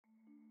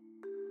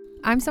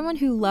I'm someone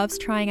who loves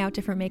trying out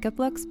different makeup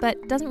looks,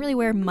 but doesn't really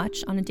wear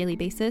much on a daily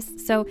basis,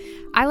 so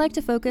I like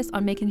to focus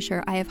on making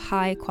sure I have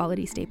high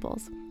quality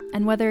staples.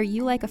 And whether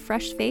you like a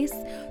fresh face,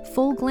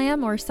 full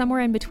glam, or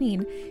somewhere in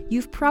between,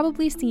 you've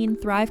probably seen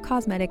Thrive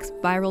Causemetics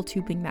Viral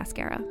Tubing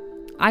Mascara.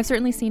 I've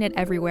certainly seen it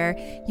everywhere.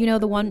 You know,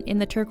 the one in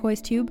the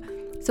turquoise tube?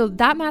 So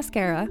that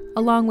mascara,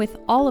 along with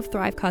all of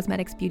Thrive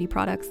Causemetics beauty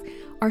products,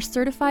 are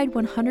certified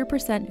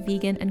 100%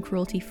 vegan and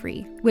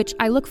cruelty-free, which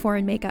I look for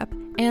in makeup,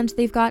 and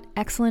they've got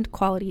excellent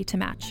quality to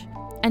match.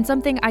 And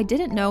something I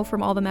didn't know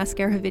from all the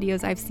mascara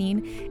videos I've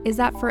seen is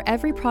that for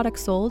every product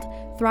sold,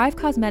 Thrive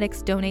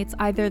Causemetics donates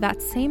either that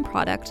same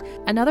product,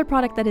 another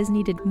product that is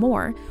needed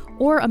more,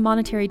 or a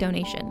monetary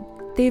donation.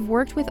 They've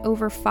worked with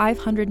over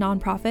 500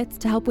 nonprofits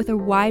to help with a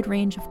wide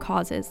range of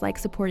causes like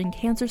supporting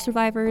cancer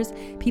survivors,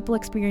 people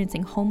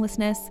experiencing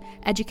homelessness,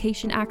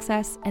 education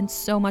access, and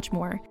so much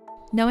more.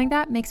 Knowing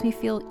that makes me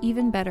feel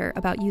even better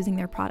about using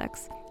their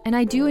products. And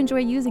I do enjoy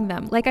using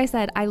them. Like I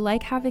said, I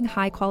like having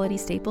high quality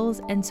staples,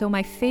 and so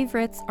my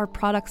favorites are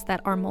products that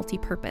are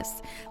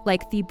multi-purpose,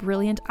 like the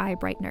Brilliant Eye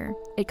Brightener.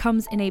 It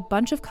comes in a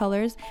bunch of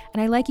colors,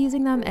 and I like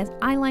using them as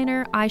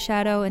eyeliner,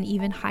 eyeshadow, and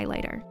even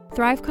highlighter.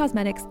 Thrive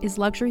Causemetics is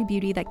luxury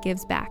beauty that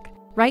gives back.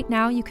 Right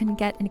now, you can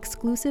get an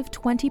exclusive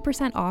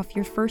 20% off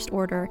your first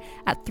order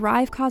at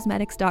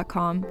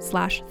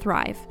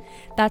thrivecausemetics.com/thrive.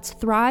 That's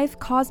Thrive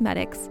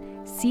Causemetics,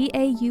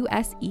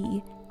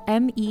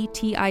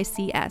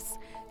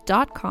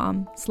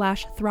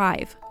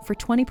 CAUSEMETICS.com/thrive for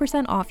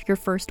 20% off your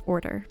first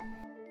order.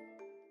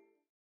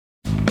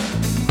 Don't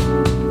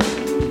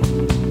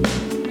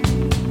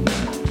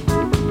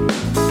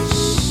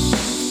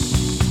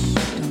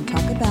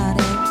talk about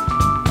it.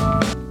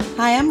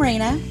 Hi, I'm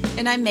Raina.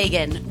 And I'm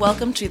Megan.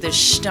 Welcome to the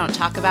Shh, Don't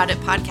Talk About It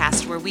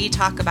podcast, where we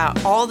talk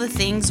about all the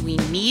things we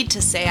need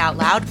to say out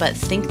loud but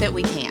think that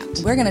we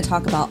can't. We're going to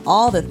talk about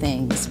all the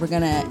things. We're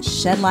going to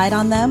shed light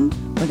on them,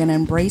 we're going to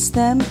embrace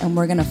them, and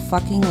we're going to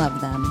fucking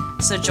love them.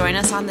 So join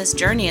us on this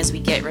journey as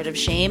we get rid of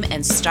shame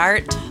and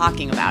start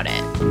talking about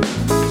it.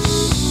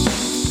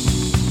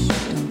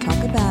 Don't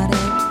talk about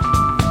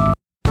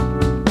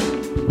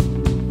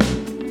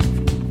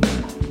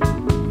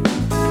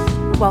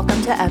it.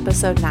 Welcome to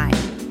episode 9.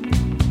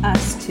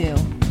 Us too.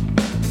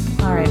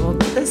 All right, well,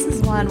 this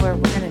is one where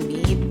we're going to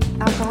need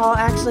alcohol,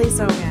 actually.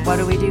 So what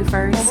do we do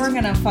first? Well, we're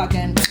going to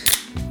fucking...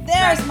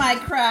 There's my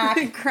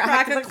crack.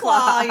 Crack the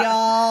claw,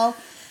 y'all.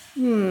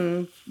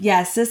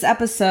 Yes, this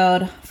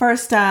episode.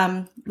 First,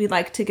 we'd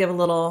like to give a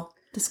little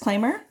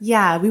disclaimer.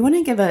 Yeah, we want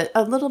to give a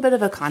little bit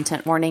of a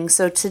content warning.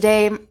 So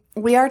today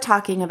we are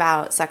talking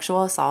about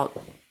sexual assault.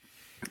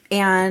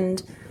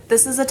 And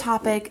this is a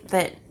topic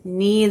that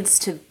needs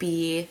to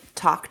be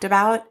talked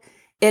about.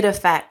 It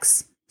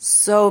affects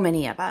so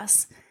many of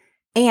us.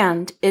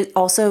 And it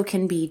also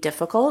can be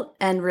difficult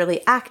and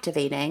really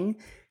activating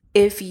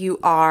if you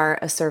are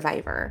a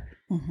survivor.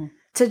 Mm-hmm.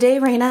 Today,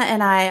 Raina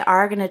and I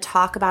are going to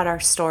talk about our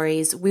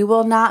stories. We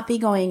will not be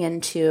going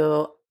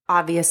into,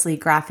 obviously,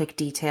 graphic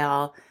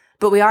detail,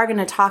 but we are going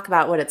to talk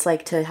about what it's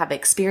like to have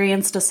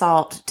experienced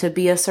assault, to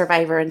be a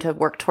survivor, and to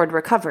work toward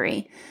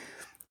recovery.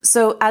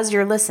 So as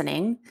you're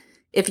listening,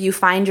 if you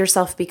find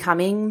yourself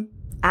becoming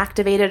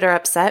activated or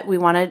upset, we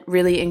want to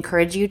really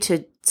encourage you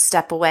to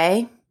step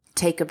away,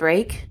 take a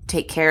break,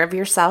 take care of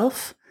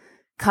yourself,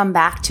 come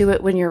back to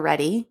it when you're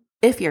ready.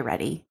 If you're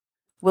ready,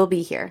 we'll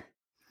be here.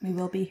 We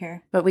will be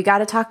here. But we got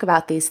to talk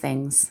about these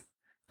things,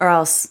 or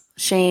else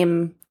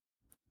shame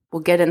will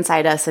get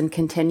inside us and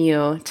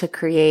continue to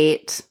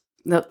create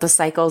the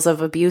cycles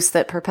of abuse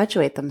that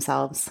perpetuate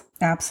themselves.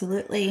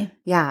 Absolutely.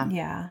 Yeah.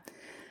 Yeah.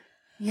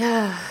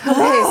 Yeah.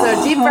 Okay,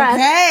 so deep breath.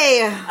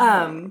 Okay.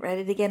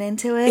 Ready to get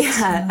into it?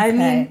 Yeah. Okay. I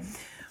mean,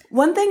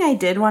 one thing I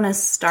did want to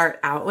start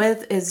out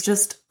with is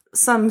just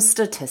some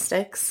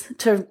statistics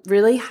to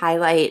really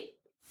highlight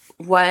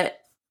what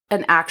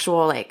an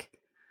actual,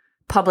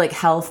 public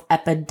health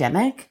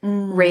epidemic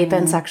rape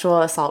and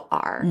sexual assault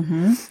are.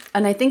 Mm-hmm.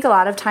 And I think a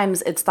lot of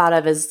times it's thought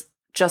of as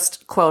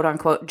just, quote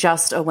unquote,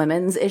 just a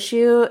women's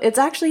issue. It's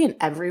actually an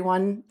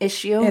everyone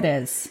issue. It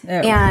is.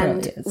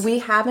 And really is. We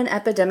have an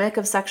epidemic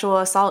of sexual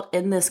assault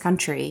in this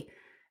country.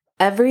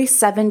 Every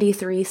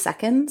 73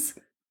 seconds,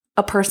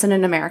 a person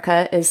in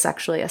America is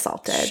sexually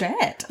assaulted.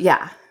 Shit.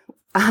 Yeah.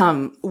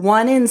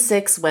 1 in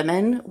 6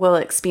 women will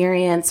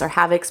experience or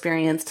have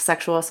experienced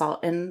sexual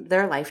assault in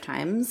their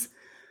lifetimes.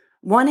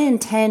 1 in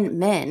 10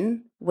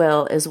 men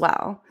will as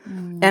well.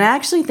 And I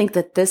actually think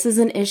that this is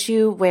an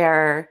issue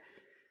where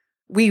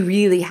we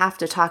really have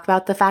to talk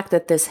about the fact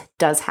that this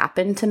does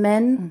happen to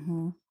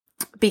men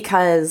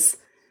because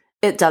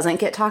it doesn't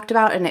get talked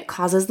about and it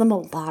causes them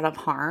a lot of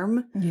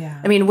harm. Yeah.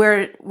 I mean,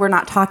 we're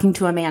not talking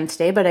to a man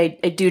today, but I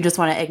do just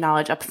want to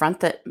acknowledge up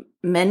front that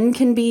men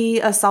can be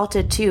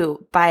assaulted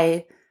too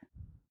by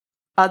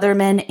other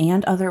men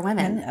and other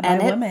women.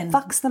 And it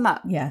fucks them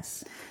up.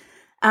 Yes.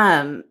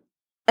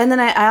 And then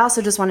I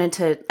also just wanted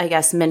to, I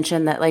guess,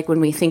 mention that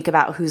when we think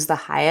about who's the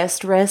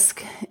highest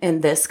risk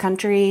in this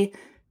country,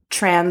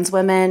 trans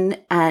women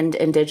and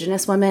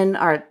Indigenous women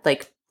are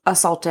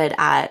assaulted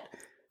at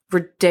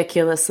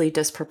ridiculously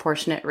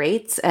disproportionate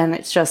rates. And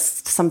it's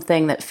just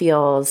something that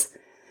feels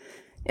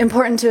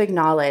important to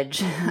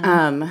acknowledge.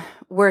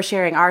 We're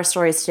sharing our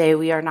stories today.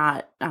 We are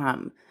not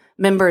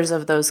members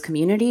of those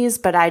communities,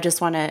 but I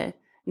just want to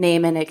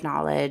name and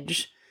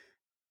acknowledge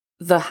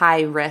the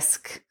high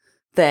risk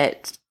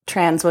that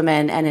trans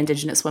women and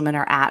Indigenous women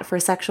are at for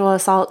sexual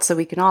assault. So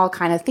we can all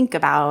kind of think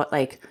about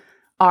like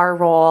our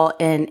role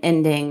in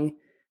ending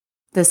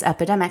this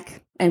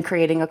epidemic and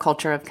creating a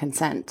culture of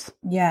consent.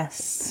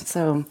 Yes.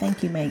 So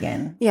thank you,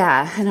 Megan.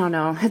 Yeah, I don't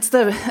know.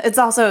 It's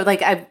also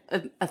like I'm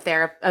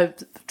a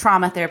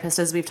trauma therapist,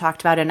 as we've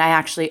talked about, and I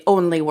actually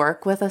only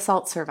work with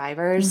assault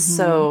survivors.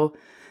 So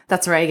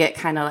that's where I get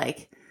kind of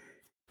like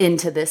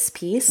into this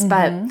piece.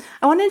 But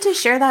I wanted to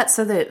share that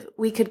so that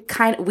we could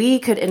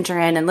enter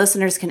in, and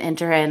listeners can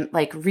enter in,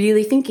 like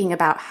really thinking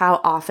about how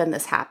often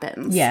this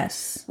happens.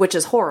 Yes. Which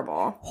is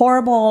horrible.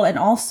 Horrible. And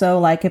also,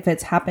 like, if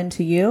it's happened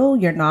to you,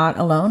 you're not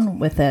alone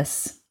with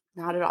this.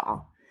 Not at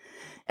all.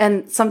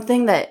 And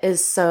something that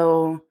is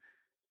so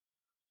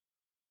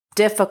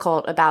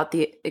difficult about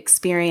the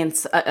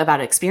experience,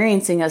 about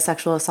experiencing a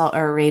sexual assault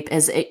or a rape,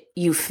 is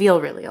you feel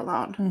really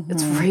alone.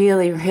 It's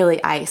really,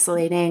 really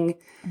isolating.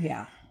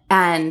 Yeah.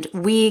 And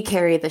we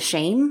carry the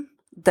shame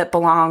that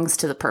belongs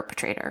to the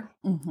perpetrator.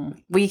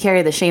 We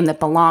carry the shame that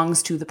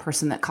belongs to the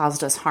person that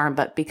caused us harm.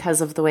 But because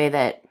of the way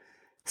that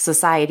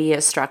society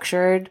is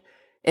structured,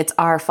 it's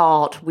our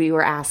fault. We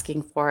were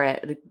asking for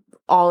it.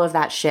 All of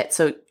that shit.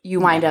 So you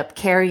wind up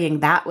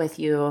carrying that with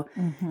you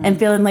and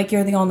feeling like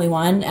you're the only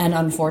one. And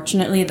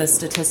unfortunately, the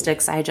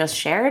statistics I just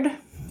shared,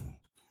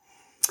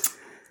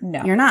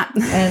 no, you're not.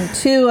 And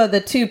two of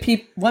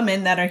the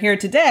women that are here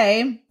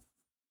today,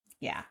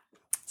 yeah.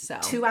 So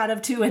 2 out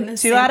of 2 in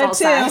this 2 out of 2.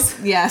 Size.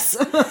 Yes.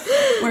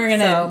 We're going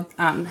to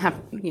have,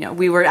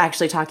 we were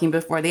actually talking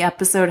before the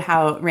episode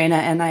how Raina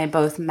and I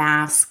both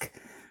mask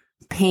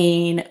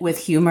pain with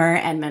humor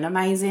and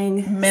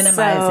minimizing.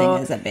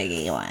 Minimizing is a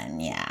biggie one.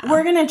 Yeah.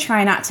 We're going to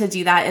try not to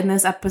do that in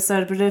this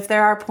episode, but if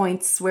there are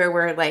points where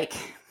we're like,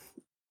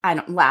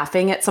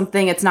 laughing at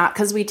something, it's not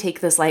because we take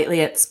this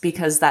lightly. It's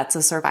because that's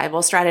a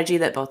survival strategy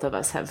that both of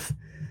us have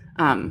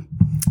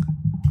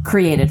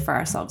created for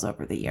ourselves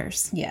over the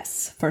years.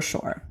 Yes, for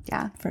sure.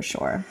 Yeah, for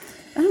sure.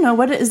 I don't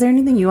know. Is there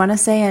anything you want to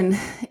say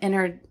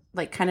and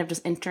like kind of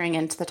just entering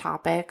into the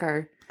topic?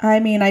 Or I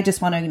mean, I just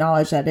want to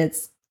acknowledge that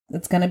it's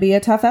going to be a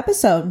tough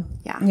episode.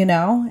 Yeah.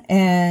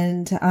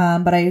 And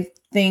but I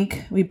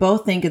think we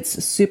both think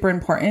it's super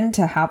important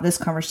to have this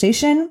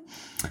conversation,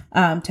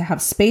 to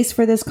have space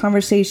for this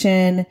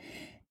conversation,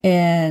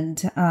 and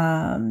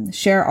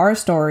share our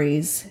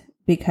stories,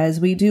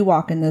 because we do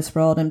walk in this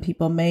world and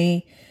people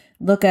may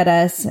look at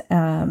us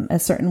a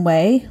certain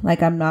way.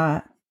 Like, I'm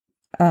not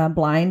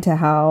blind to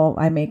how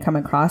I may come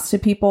across to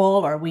people,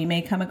 or we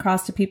may come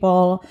across to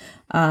people.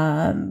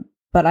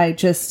 But I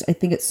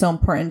think it's so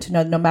important to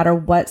know, no matter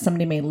what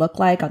somebody may look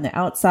like on the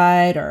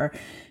outside or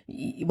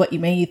what you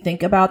may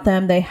think about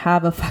them, they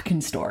have a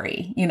fucking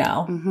story,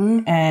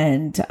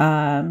 and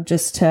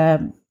just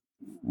to,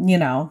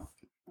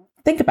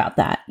 think about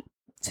that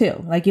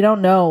too. Like, you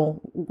don't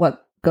know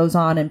what goes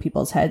on in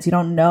people's heads. You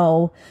don't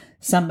know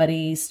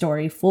somebody's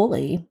story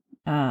fully.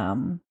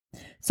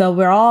 So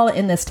we're all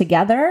in this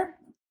together.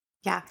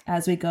 Yeah.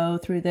 As we go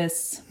through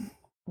this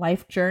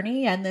life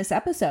journey and this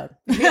episode.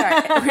 We're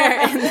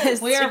in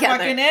this we are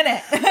together. fucking in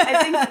it.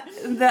 I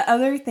think the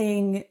other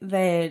thing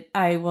that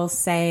I will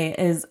say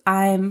is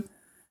I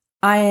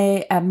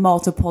am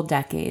multiple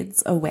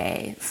decades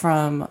away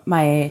from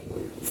my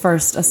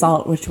first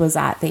assault, which was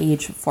at the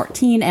age of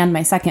 14, and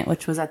my second,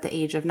 which was at the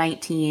age of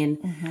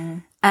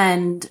 19.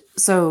 And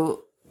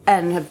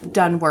have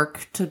done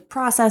work to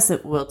process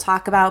it, we'll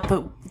talk about.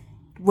 But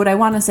what I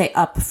want to say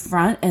up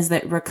front is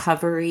that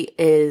recovery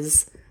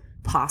is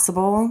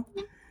possible.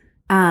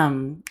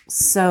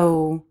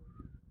 So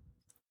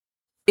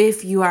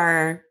if you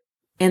are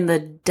in the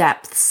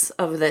depths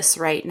of this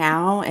right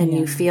now and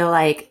you feel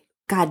like,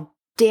 God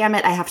damn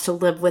it, I have to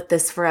live with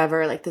this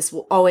forever. Like, this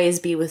will always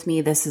be with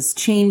me. This has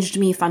changed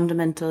me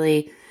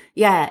fundamentally.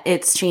 Yeah,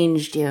 it's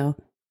changed you.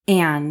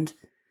 And,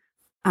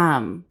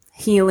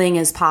 healing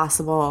is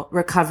possible.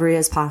 Recovery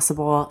is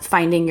possible.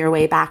 Finding your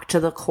way back to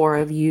the core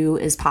of you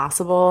is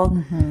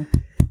possible.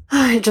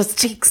 It just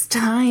takes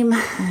time,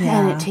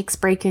 and it takes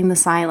breaking the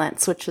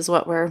silence, which is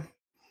what we're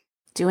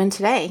doing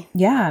today.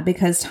 Yeah,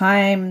 because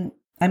time,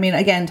 I mean,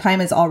 again,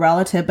 time is all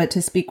relative, but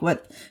to speak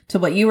to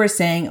what you were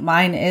saying,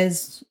 mine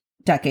is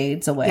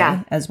decades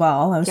away as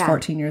well. I was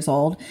 14 years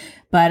old,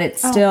 but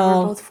it's still... We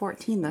were both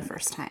 14 the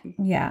first time.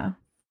 Yeah.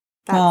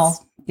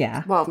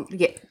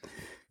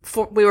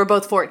 We were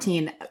both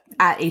 14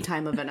 at a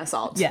time of an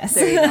assault. Yes.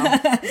 There you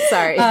go.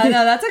 Sorry. No,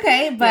 that's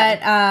okay.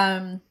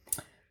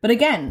 But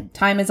again,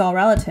 time is all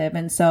relative.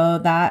 And so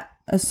that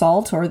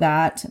assault or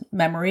that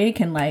memory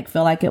can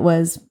feel like it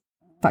was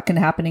fucking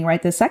happening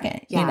right this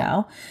second,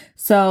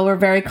 So we're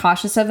very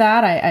cautious of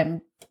that.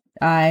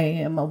 I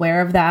am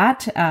aware of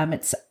that.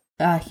 It's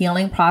a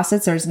healing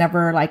process. There's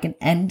never like an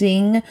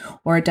ending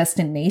or a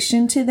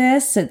destination to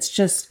this. It's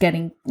just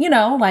getting,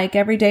 like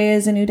every day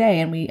is a new day,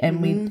 and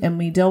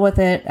we deal with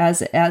it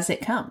as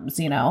it comes,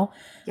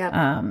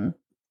 Yep.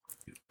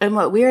 And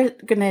what we're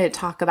going to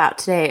talk about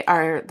today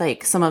are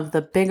like some of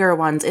the bigger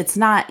ones. It's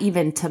not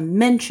even to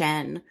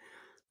mention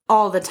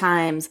all the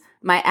times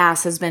my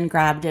ass has been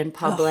grabbed in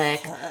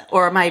public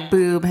or my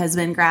boob has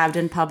been grabbed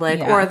in public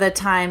or the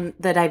time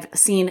that I've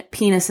seen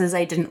penises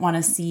I didn't want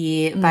to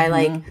see by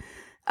like,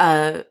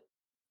 I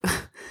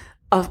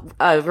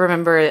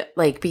remember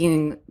like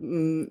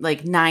being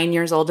like 9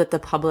 years old at the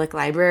public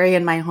library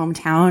in my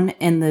hometown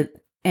in the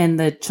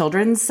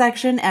children's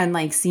section and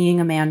like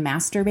seeing a man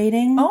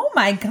masturbating. Oh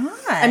my God.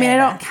 I mean, I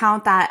don't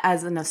count that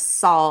as an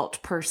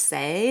assault per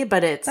se,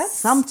 but that's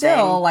something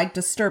still like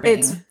disturbing.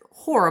 It's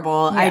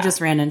horrible. Yeah. I just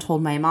ran and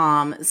told my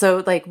mom.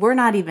 So like, we're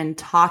not even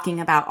talking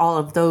about all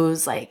of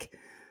those like,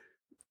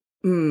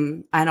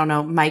 I don't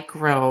know,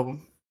 micro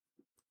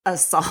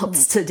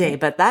assaults today,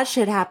 but that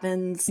shit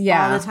happens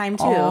all the time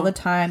too. All the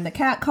time. The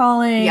cat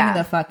calling,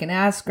 the fucking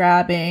ass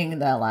grabbing,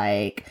 the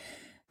like,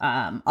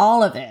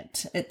 all of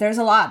it. There's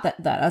a lot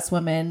that us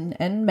women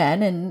and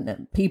men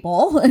and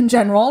people in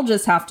general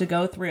just have to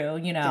go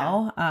through,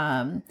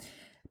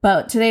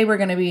 But today we're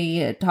going to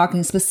be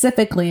talking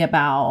specifically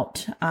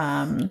about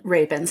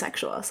rape and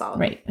sexual assault.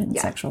 Rape and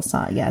sexual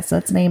assault. Yes,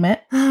 let's name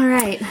it. All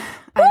right.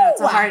 I know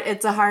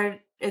it's a hard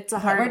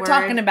we're word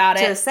talking about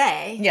to it.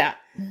 say. Yeah.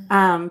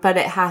 But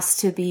it has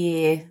to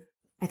be,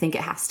 I think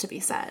it has to be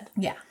said.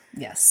 Yeah.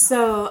 Yes.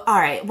 So, all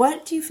right.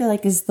 What do you feel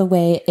like is the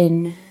way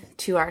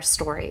into our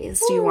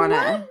stories? Do you want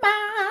to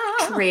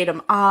trade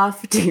them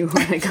off? Do you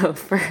want to go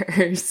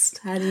first?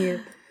 How do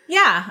you...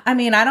 Yeah, I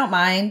mean, I don't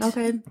mind.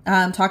 Okay.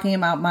 Talking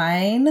about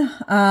mine.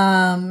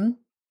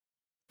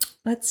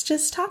 Let's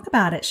just talk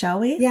about it,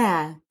 shall we?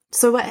 Yeah.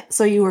 So what?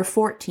 So you were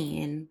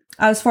 14.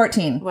 I was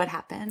 14. What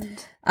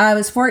happened? I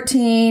was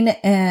 14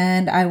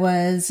 and I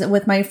was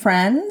with my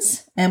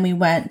friends and we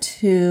went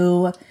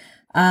to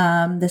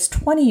this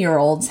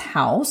 20-year-old's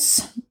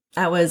house.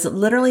 I was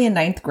literally in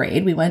 9th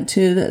grade. We went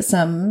to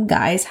some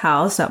guy's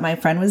house that my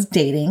friend was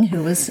dating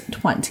who was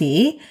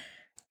 20.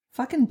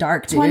 Fucking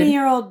dark, dude.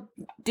 20-year-old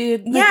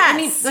dude.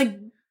 Yes. I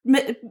mean,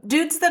 like,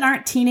 dudes that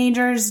aren't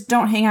teenagers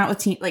don't hang out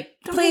with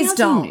please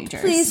don't.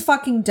 Teenagers. Please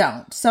fucking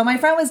don't. So my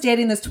friend was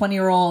dating this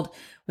 20-year-old.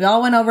 We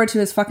all went over to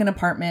his fucking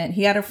apartment.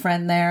 He had a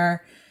friend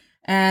there.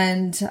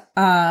 And,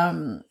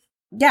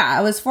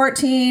 I was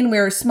 14. We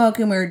were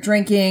smoking. We were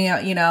drinking.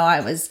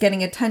 I was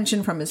getting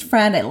attention from his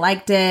friend. I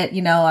liked it.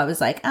 I was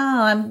like,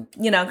 oh, I'm,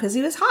 because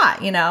he was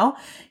hot,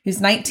 He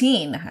was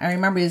 19. I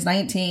remember he was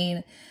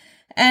 19.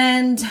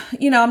 And,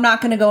 I'm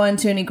not going to go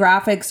into any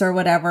graphics or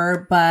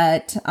whatever,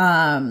 but,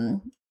 oh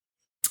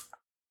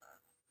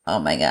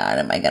my God,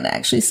 am I going to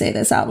actually say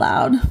this out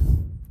loud?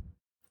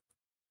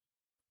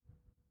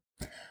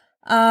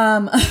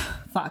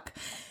 Fuck.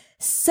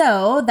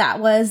 So that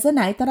was the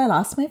night that I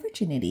lost my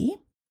virginity.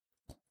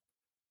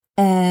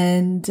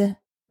 And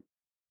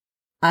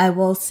I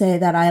will say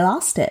that I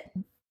lost it.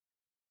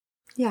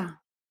 Yeah.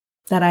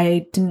 That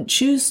I didn't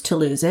choose to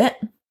lose it.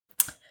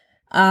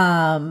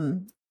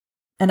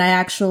 And I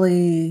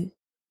actually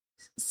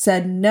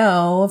said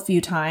no a few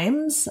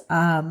times,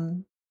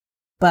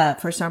 but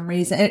for some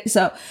reason,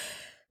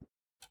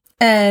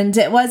 and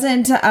it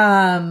wasn't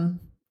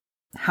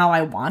how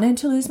I wanted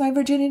to lose my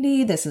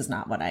virginity. This is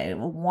not what I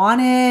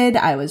wanted.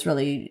 I was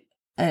really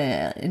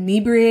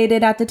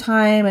inebriated at the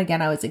time.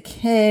 Again, I was a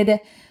kid,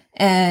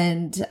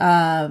 and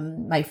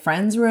my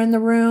friends were in the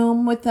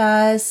room with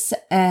us,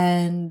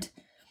 and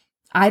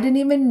I didn't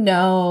even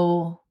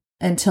know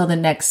until the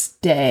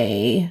next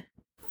day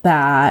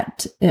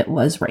that it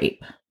was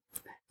rape.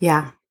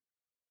 Yeah.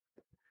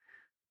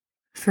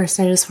 First,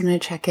 I just want to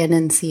check in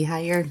and see how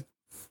you're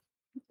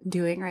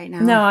doing right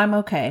now. No, I'm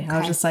okay. I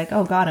was just like,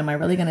 oh God, am I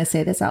really going to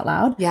say this out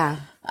loud? Yeah.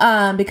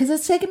 Because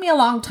it's taken me a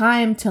long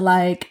time to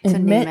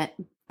admit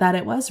that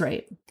it was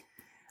rape.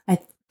 I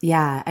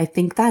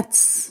think I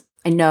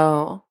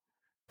know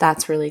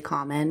that's really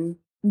common.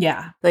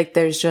 Yeah. Like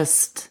there's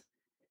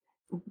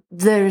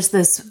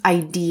this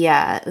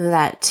idea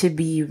that to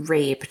be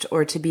raped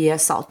or to be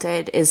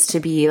assaulted is to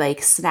be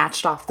like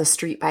snatched off the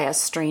street by a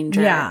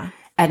stranger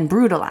and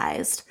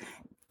brutalized.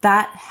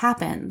 That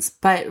happens,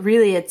 but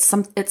really it's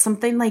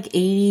something like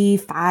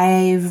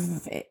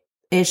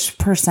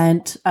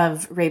 85-ish%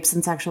 of rapes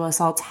and sexual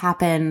assaults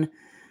happen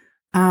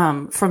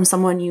from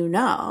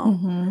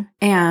someone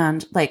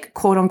and like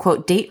quote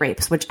unquote date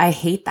rapes, which I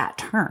hate that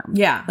term.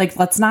 Yeah. Like,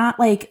 let's not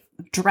like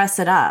dress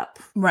it up.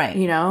 Right.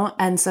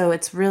 And so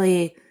it's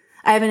really,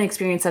 I have an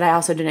experience that I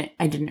also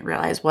didn't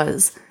realize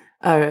was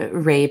a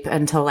rape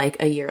until like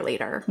a year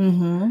later. I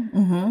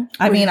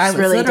mean, I was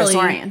really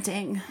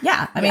disorienting.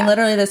 Yeah. I mean,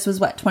 literally this was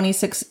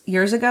 26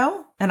 years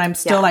ago. And I'm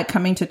still like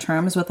coming to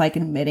terms with like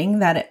admitting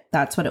that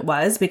that's what it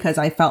was, because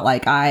I felt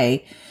like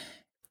I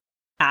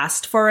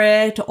asked for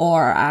it,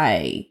 or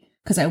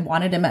because I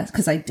wanted to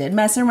because I did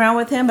mess around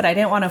with him, but I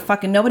didn't want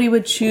to nobody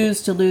would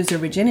choose to lose their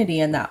virginity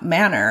in that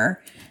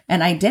manner.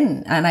 And I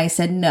didn't. And I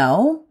said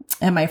no.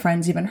 And my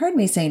friends even heard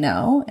me say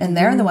no. And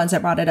they're the ones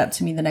that brought it up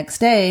to me the next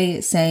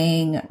day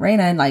saying,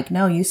 Raina, like,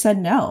 no, you said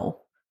no.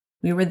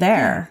 We were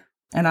there.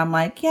 Yeah. And I'm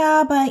like,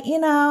 yeah, but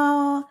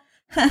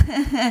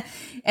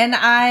and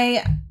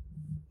I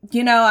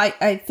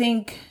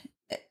think,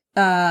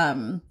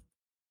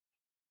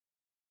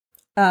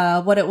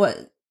 what it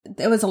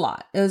was a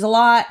lot. It was a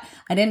lot.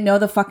 I didn't know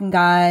the fucking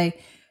guy,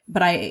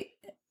 but I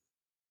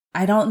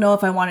don't know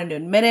if I wanted to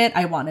admit it.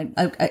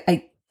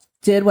 I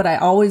did what I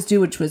always do,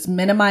 which was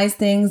minimize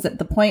things. At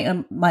the point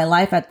in my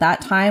life at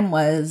that time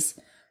was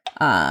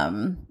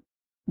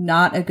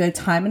not a good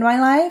time in my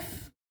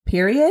life,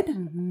 period.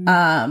 Mm-hmm.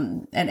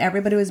 And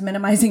everybody was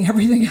minimizing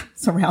everything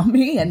else around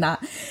me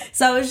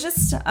so it was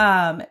just,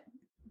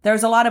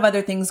 there's a lot of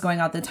other things going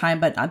on at the time,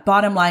 but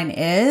bottom line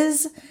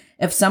is,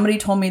 if somebody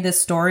told me this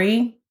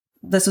story,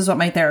 this is what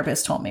my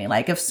therapist told me.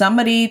 Like, if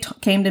somebody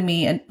came to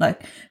me and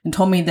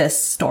told me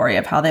this story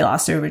of how they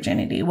lost their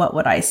virginity, what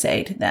would I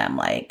say to them?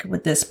 Like,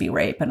 would this be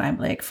rape? And I'm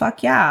like,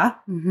 fuck yeah.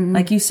 Mm-hmm.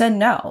 Like, you said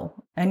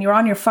no. And you're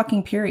on your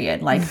fucking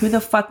period. Like, who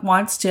the fuck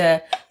wants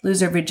to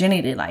lose their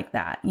virginity like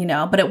that?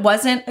 But it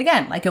wasn't,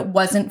 again, like, it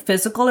wasn't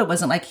physical. It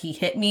wasn't like he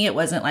hit me. It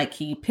wasn't like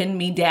he pinned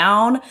me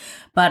down.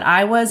 But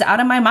I was out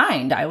of my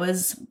mind. I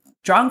was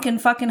drunk and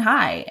fucking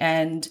high.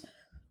 And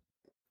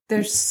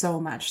there's so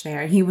much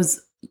there.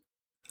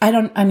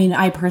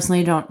 I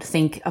personally don't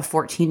think a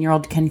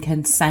 14-year-old can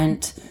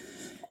consent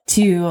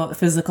to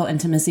physical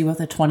intimacy with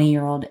a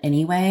 20-year-old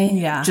anyway.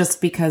 Yeah. Just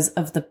because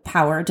of the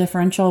power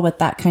differential with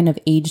that kind of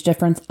age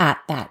difference at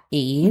that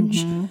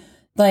age. Mm-hmm.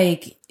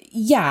 Like,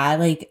 yeah,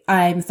 like,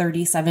 I'm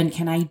 37.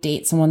 Can I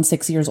date someone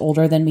 6 years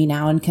older than me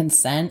now and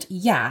consent?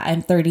 Yeah,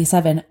 I'm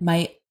 37.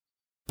 My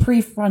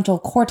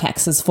prefrontal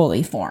cortex is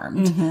fully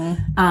formed.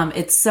 Mm-hmm.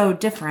 It's so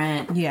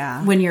different.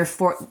 Yeah. When you're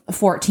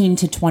 14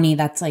 to 20,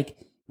 that's like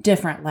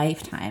different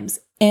lifetimes,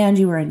 and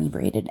you were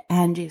inebriated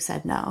and you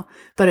said no.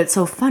 But it's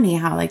so funny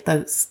how like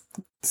the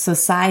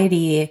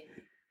society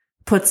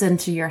puts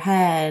into your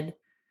head,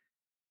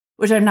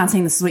 which I'm not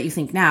saying this is what you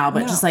think now,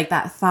 but just like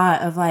that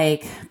thought of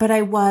like, but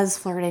I was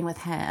flirting with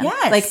him.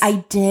 Yes. Like,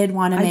 I did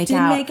want to make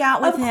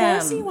out with him. Of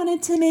course you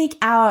wanted to make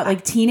out.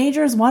 Like,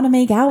 teenagers want to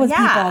make out with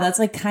people. That's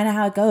like kind of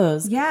how it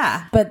goes.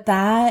 Yeah. But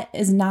that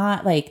is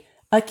not like,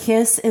 a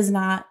kiss is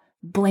not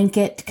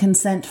blanket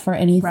consent for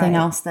anything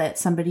else that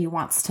somebody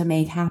wants to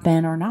make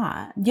happen or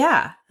not.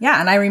 Yeah.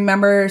 Yeah. And I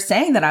remember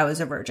saying that I was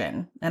a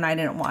virgin and I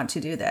didn't want to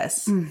do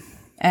this.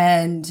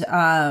 And,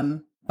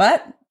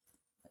 but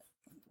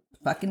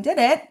fucking did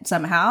it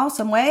somehow,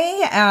 some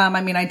way.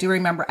 I do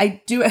remember,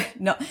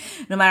 no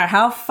matter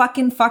how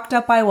fucking fucked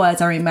up I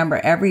was, I remember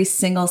every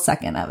single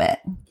second of it.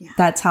 Yeah.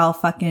 That's how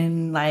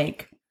fucking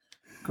like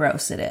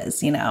gross it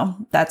is.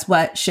 That's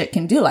what shit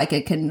can do. Like,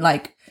 it can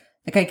like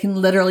I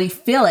can literally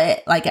feel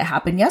it like it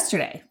happened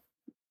yesterday,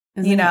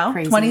 Isn't that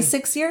crazy?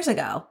 26 years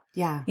ago.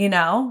 Yeah.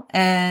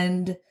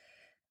 And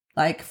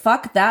like,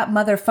 fuck that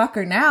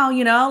motherfucker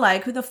now,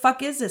 like, who the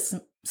fuck is this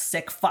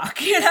sick fuck,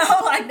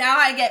 like, now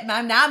I'm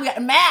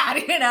getting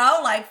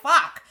mad, like,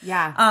 fuck.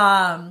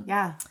 Yeah.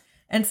 Yeah.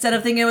 Instead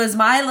of thinking it was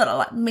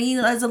me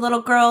as a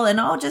little girl and,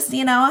 just,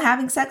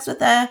 having sex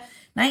with a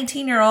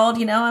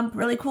 19-year-old, I'm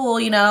really cool,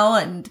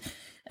 and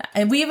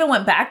we even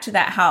went back to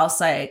that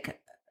house, like,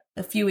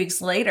 a few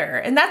weeks later.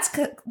 And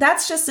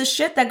that's just the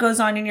shit that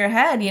goes on in your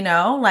head,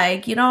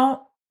 like,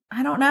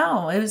 I don't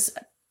know.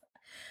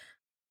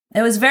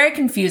 It was very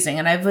confusing,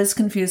 and I was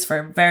confused for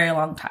a very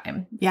long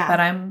time. Yeah. But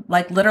I'm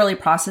like literally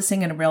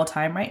processing in real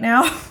time right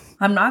now.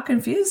 I'm not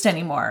confused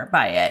anymore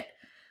by it.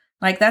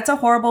 Like, that's a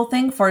horrible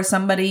thing for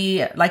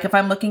somebody. Like, if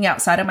I'm looking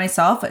outside of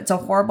myself, it's a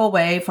horrible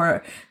way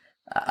for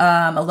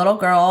a little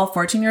girl,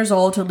 14 years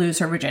old, to lose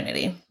her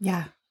virginity.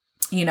 Yeah.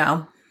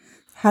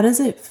 How does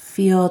it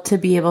feel to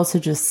be able to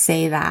just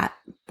say that,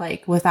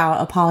 like,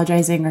 without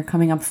apologizing or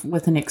coming up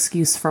with an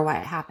excuse for why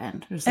it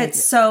happened?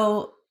 It's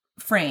so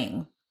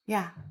freeing.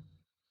 Yeah.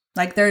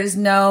 Like, there is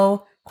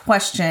no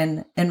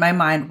question in my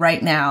mind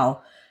right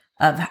now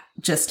of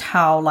just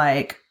how,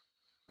 like,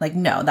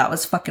 no, that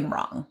was fucking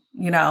wrong.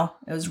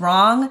 It was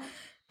wrong.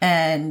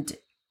 And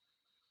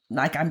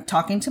like, I'm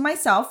talking to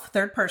myself,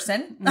 third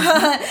person.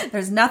 Mm-hmm.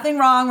 There's nothing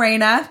wrong,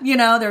 Raina.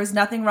 There was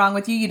nothing wrong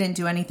with you. You didn't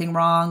do anything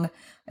wrong.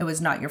 It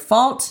was not your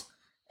fault.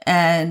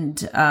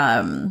 And,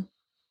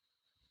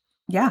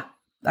 yeah,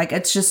 like,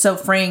 it's just so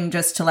freeing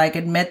just to like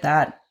admit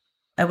that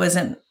it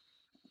wasn't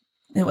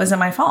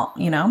my fault,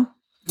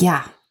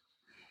 Yeah.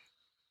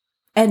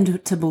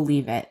 And to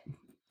believe it,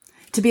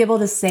 to be able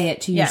to say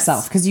it to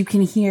yourself, because you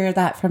can hear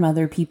that from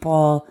other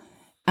people.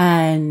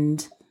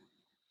 And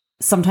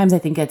sometimes I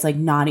think it's like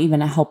not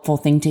even a helpful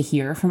thing to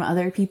hear from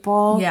other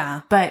people.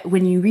 Yeah. But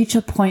when you reach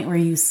a point where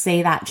you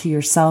say that to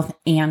yourself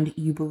and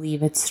you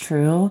believe it's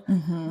true,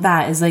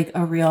 that is like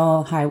a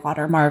real high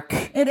watermark.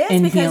 It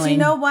is, because healing. You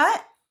know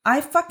what? I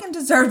fucking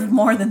deserved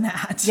more than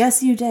that.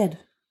 Yes, you did.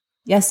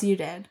 Yes, you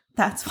did.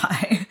 That's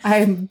why.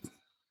 I'm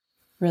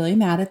really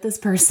mad at this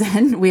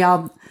person.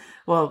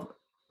 Well,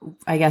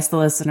 I guess the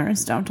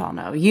listeners don't all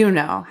know.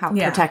 How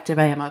protective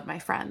I am of my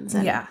friends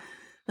and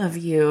of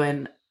you.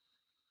 And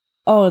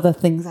the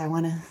things I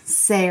want to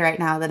say right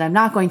now that I'm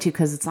not going to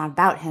because it's not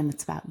about him.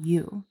 It's about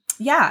you.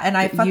 Yeah, and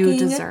I fucking you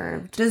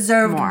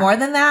deserved more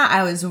than that.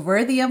 I was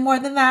worthy of more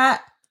than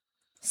that.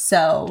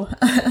 So,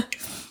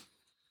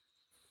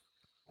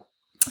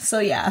 so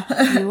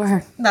yeah. You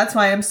were. That's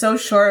why I'm so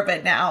sure of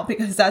it now,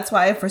 because that's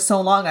why for so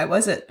long I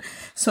wasn't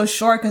so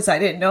sure, because I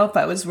didn't know if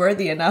I was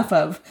worthy enough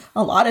of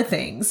a lot of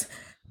things.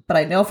 But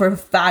I know for a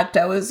fact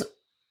I was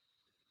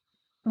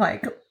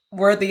like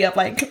worthy of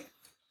like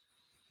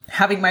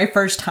having my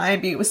first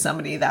time be with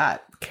somebody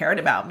that cared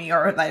about me,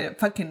 or that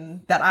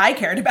I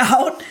cared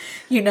about,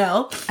 you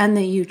know, and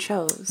that you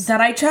chose,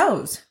 that I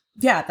chose.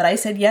 Yeah. That I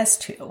said yes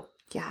to.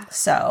 Yeah.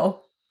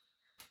 So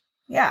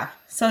yeah.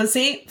 So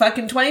see,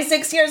 fucking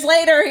 26 years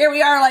later, here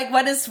we are. Like,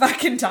 what is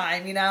fucking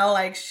time? You know,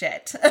 like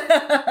shit.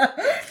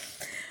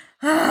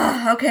 Okay.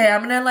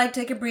 I'm going to like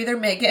take a breather.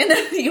 Megan,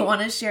 you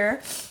want to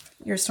share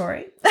your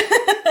story?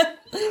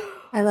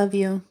 I love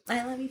you.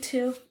 I love you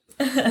too.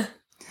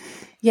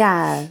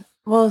 Yeah.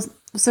 Well,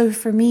 so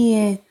for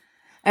me,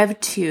 I have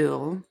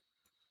two.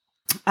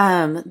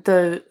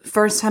 The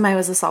first time I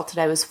was assaulted,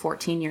 I was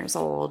 14 years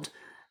old.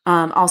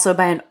 Also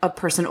by a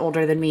person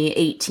older than me,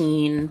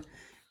 18.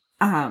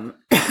 What's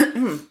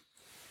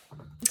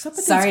up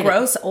with these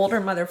gross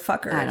older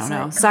motherfuckers? I don't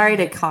know. Sorry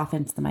to cough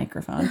into the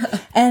microphone.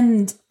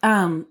 And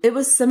it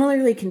was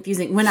similarly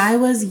confusing. When I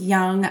was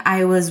young,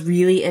 I was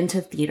really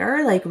into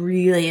theater, like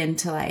really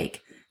into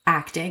like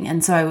acting.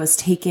 And so I was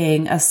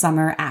taking a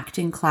summer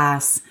acting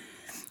class,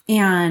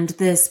 and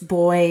this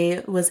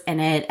boy was in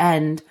it,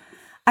 and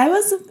I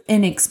was an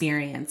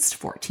inexperienced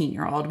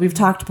 14-year-old. We've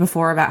talked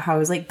before about how I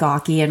was like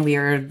gawky and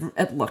weird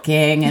at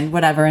looking and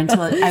whatever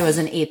until I was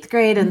in 8th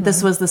grade. And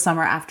this was the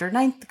summer after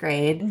 9th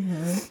grade.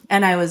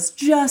 And I was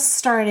just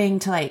starting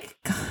to like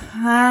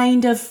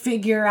kind of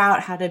figure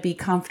out how to be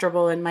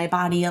comfortable in my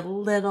body a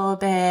little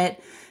bit,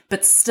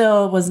 but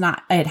still was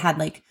not. I had had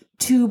like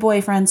 2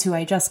 boyfriends who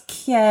I just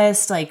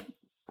kissed, like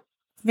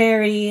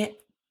very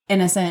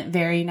innocent,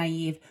 very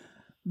naive,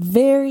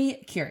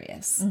 very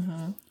curious.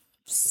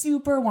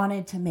 Super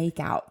wanted to make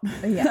out.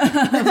 Yeah.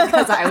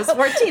 Because I was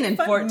 14 and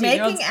 14-year-olds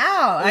making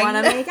out. want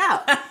to make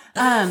out.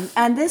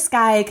 And this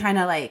guy kind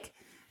of like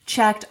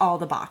checked all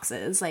the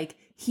boxes. Like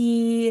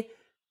he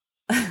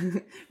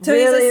So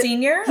really, he's a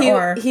senior?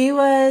 He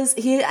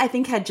I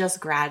think had just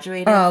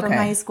graduated from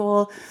high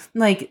school.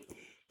 Like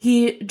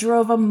he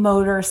drove a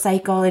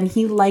motorcycle, and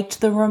he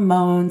liked the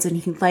Ramones, and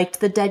he liked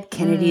the Dead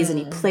Kennedys, and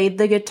he played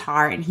the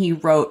guitar, and he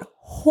wrote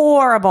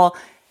horrible.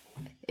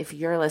 If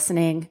you're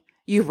listening,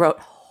 you wrote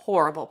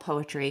horrible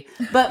poetry.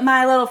 But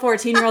my little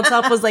 14-year-old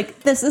self was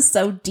like, this is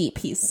so deep.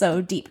 He's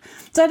so deep.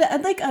 So I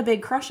had like a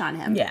big crush on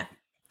him. Yeah.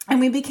 And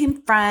we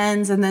became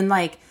friends, and then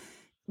like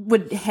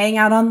would hang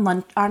out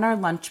on our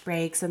lunch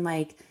breaks, and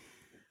like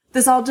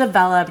this all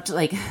developed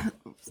like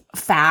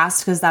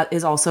fast, because that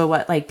is also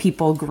what like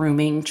people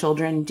grooming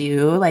children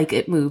do. Like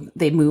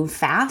they move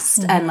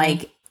fast, and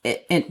like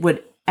it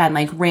would and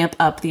like ramp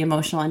up the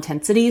emotional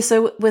intensity.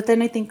 So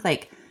within I think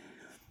like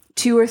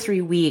 2 or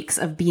 3 weeks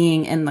of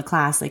being in the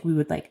class, like we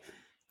would like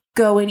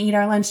go and eat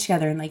our lunch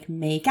together and like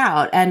make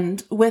out.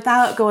 And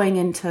without going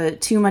into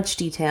too much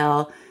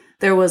detail,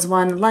 there was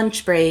one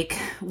lunch break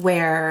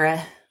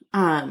where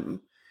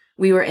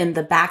we were in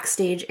the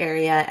backstage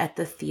area at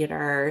the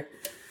theater.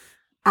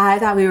 I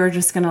thought we were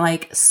just going to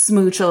like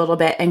smooch a little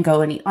bit and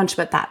go and eat lunch,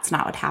 but that's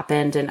not what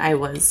happened. And I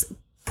was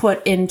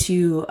put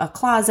into a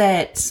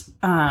closet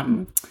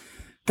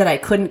that I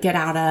couldn't get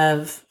out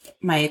of.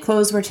 My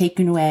clothes were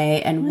taken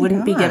away and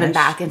wouldn't be given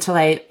back until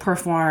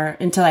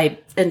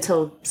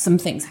until some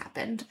things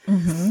happened.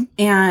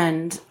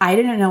 And I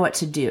didn't know what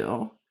to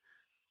do.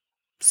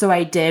 So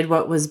I did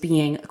what was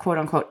being quote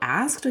unquote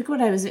asked, like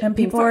what I was. And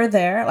people were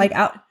there, like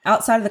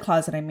outside of the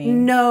closet. I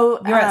mean, no,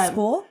 you were at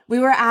school.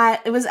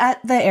 It was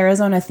at the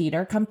Arizona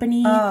Theater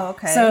Company. Oh,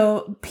 okay.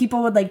 So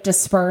people would like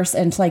disperse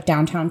into like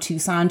downtown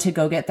Tucson to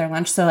go get their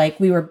lunch. So like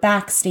we were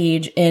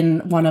backstage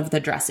in one of the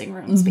dressing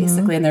rooms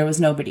basically, and there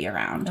was nobody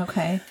around.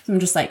 Okay. So I'm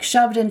just like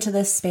shoved into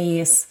this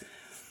space,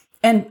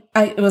 and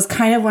it was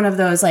kind of one of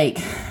those like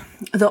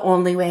the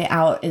only way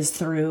out is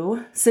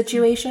through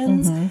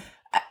situations.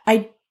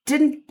 I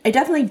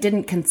definitely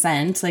didn't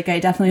consent. Like I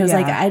definitely was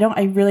like,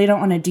 I really don't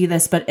want to do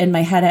this. But in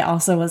my head, I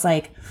also was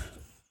like,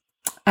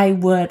 I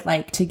would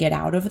like to get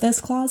out of this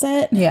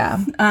closet.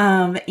 Yeah.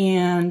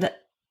 And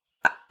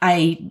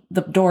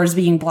the doors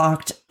being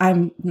blocked,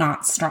 I'm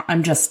not strong.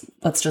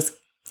 Let's just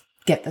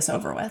get this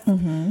over with.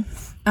 And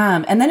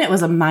then it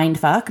was a mind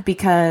fuck,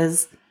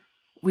 because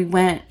we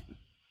went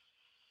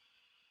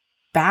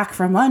back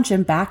from lunch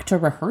and back to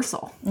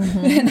rehearsal.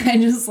 And I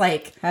just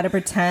like had to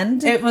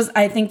pretend.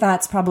 I think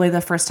that's probably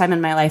the first time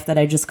in my life that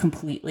I just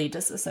completely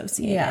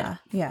disassociated.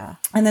 Yeah.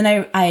 And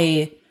then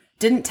I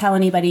didn't tell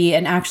anybody.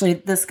 And actually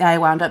this guy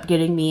wound up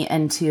getting me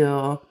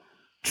into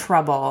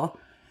trouble,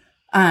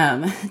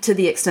 to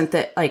the extent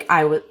that like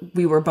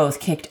we were both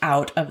kicked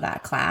out of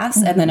that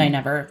class, and then I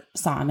never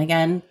saw him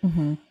again.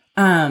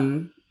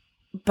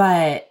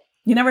 But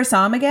You never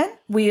saw him again?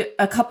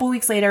 A couple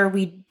weeks later,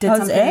 we did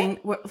something.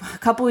 A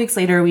couple weeks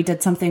later, we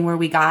did something where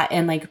we got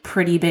in like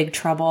pretty big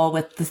trouble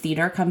with the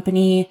theater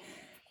company,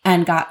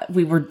 and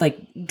we were like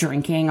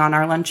drinking on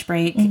our lunch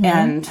break,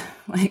 and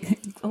like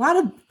a lot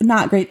of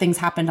not great things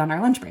happened on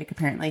our lunch break.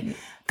 Apparently,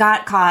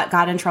 got caught,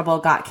 got in trouble,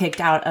 got kicked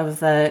out of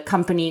the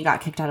company,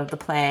 got kicked out of the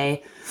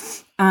play,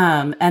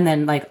 and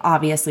then like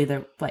obviously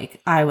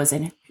I was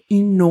in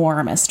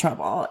enormous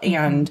trouble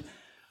and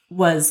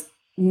was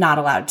not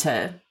allowed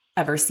to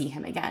ever see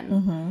him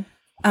again.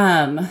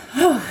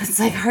 It's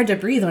like hard to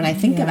breathe when I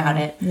think about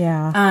it.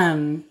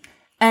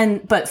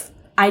 But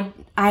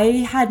I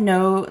had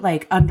no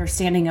like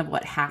understanding of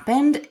what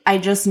happened. I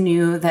just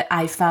knew that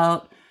I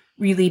felt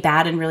really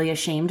bad and really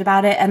ashamed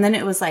about it. And then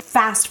it was like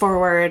fast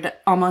forward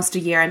almost a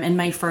year. I'm in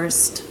my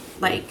first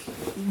like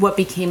what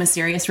became a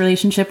serious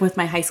relationship with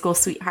my high school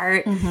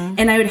sweetheart.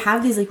 And I would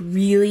have these like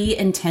really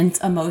intense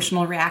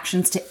emotional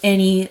reactions to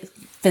any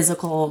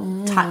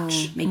physical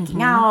touch,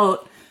 making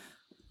out,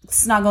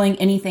 snuggling,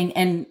 anything.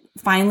 And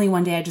finally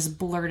one day I just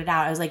blurted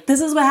out. I was like,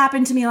 this is what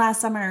happened to me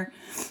last summer.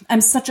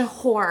 I'm such a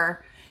whore.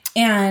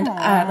 And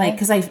like,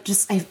 cause I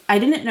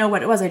didn't know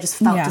what it was. I just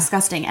felt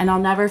disgusting. And I'll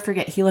never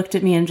forget. He looked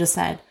at me and just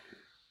said,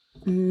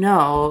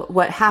 no,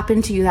 what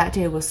happened to you that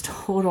day was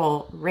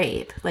total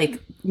rape.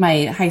 Like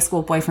my high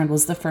school boyfriend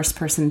was the first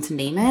person to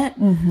name it.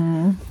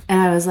 And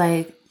I was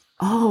like,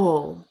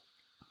 oh,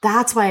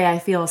 that's why I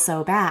feel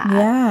so bad.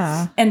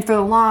 Yeah. And for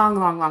a long,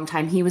 long, long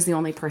time, he was the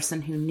only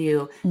person who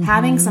knew.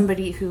 Having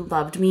somebody who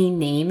loved me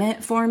name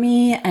it for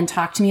me and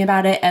talk to me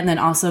about it, and then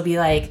also be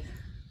like,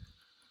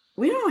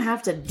 we don't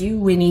have to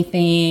do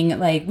anything.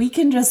 Like, we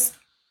can just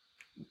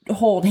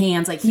hold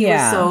hands. Like, he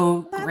was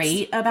so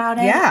great about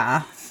it.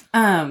 Yeah.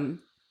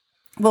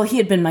 Well, he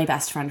had been my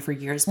best friend for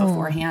years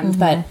beforehand,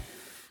 but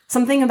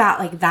something about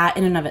like that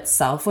in and of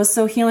itself was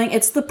so healing.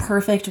 It's the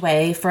perfect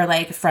way for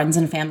like friends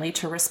and family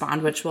to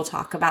respond, which we'll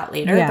talk about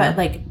later. But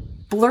like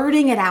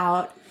blurting it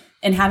out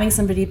and having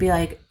somebody be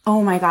like,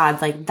 oh my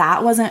God, like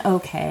that wasn't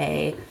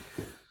okay.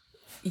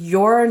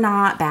 You're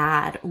not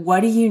bad. What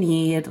do you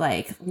need?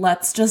 Like,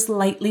 let's just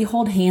lightly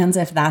hold hands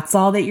if that's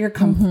all that you're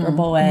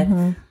comfortable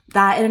with.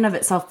 That in and of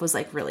itself was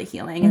like really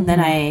healing. And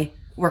then I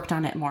worked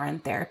on it more in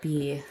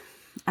therapy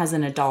as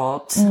an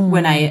adult.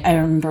 When I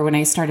remember when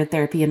I started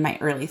therapy in my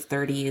early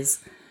 30s,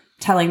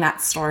 telling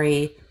that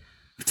story,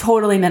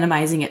 totally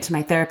minimizing it to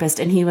my therapist.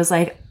 And he was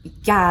like,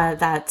 yeah,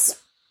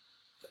 that's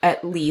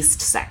at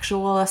least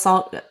sexual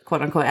assault,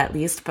 quote unquote, at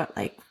least, but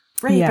like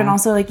rape. And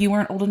also like you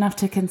weren't old enough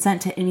to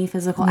consent to any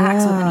physical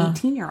acts with an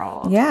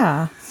 18-year-old.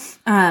 Yeah.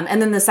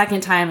 And then the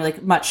second time,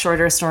 like much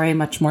shorter story,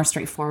 much more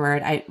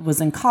straightforward. I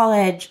was in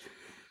college,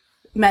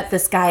 met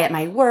this guy at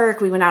my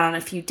work. We went out on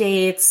a few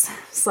dates,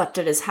 slept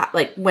at his house,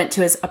 like went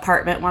to his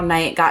apartment one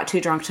night, got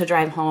too drunk to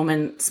drive home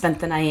and spent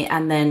the night.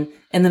 And then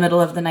in the middle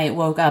of the night,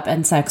 woke up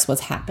and sex was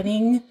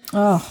happening.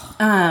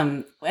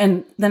 And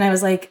then I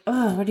was like,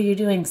 oh, what are you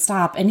doing?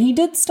 Stop. And he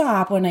did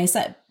stop when I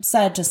said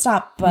to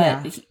stop,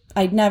 but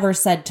I never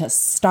said to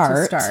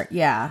start.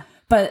 Yeah.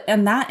 But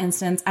in that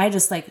instance, I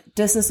just like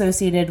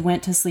disassociated,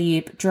 went to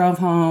sleep, drove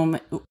home.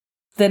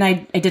 Then I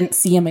didn't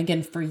see him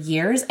again for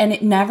years. And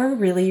it never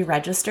really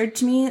registered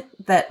to me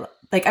that,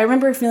 like, I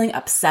remember feeling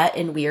upset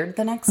and weird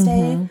the next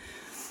day.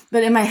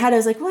 But in my head, I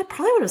was like, well, I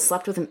probably would have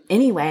slept with him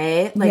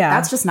anyway. Like,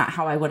 that's just not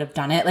how I would have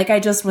done it. Like, I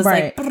just was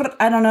like,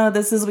 I don't know,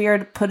 this is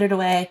weird, put it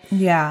away.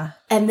 Yeah.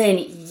 And then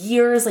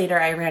years later,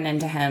 I ran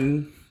into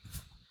him.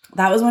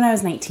 That was when I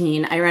was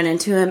 19. I ran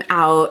into him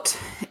out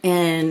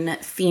in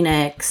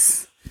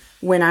Phoenix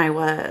when I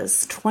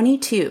was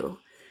 22.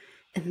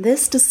 And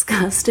this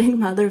disgusting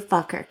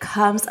motherfucker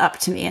comes up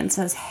to me and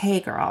says,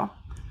 hey, girl.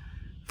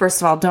 First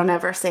of all, don't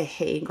ever say,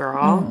 hey,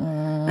 girl.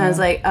 And I was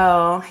like,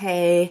 oh,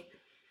 hey.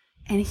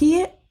 And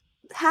he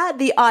had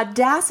the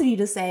audacity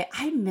to say,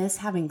 I miss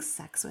having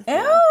sex with you.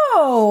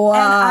 Ew.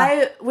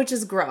 And which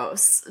is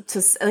gross.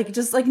 To like,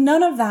 just like,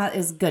 none of that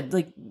is good.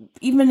 Like,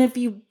 even if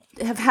you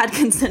have had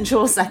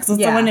consensual sex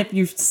with someone, if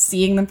you're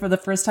seeing them for the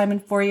first time in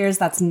 4 years,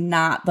 that's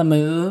not the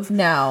move.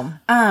 No.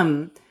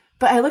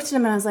 But I looked at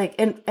him and I was like,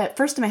 and at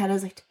first in my head, I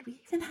was like, did we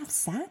even have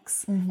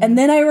sex? And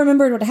then I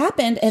remembered what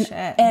happened.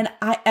 And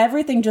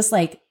everything just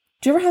like,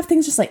 do you ever have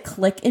things just like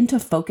click into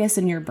focus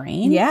in your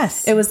brain?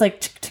 Yes. It was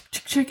like, chick, chick,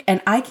 chick, chick,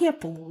 and I can't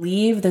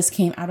believe this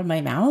came out of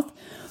my mouth.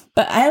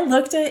 But I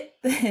looked at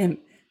him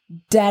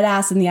dead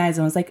ass in the eyes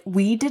and was like,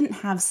 we didn't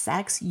have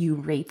sex. You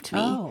raped me.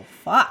 Oh,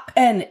 fuck.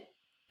 And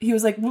he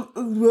was like,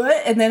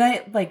 what? And then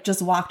I like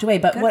just walked away.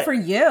 But good for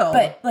you.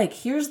 But like,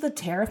 here's the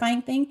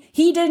terrifying thing.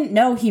 He didn't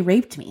know he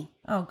raped me.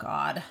 Oh,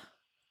 God.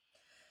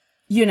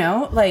 You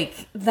know, like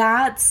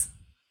that's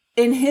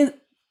in his.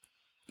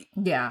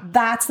 Yeah.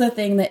 That's the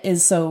thing that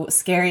is so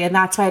scary. And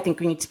that's why I think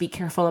we need to be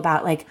careful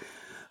about like,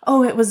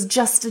 oh, it was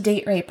just a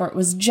date rape or it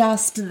was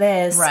just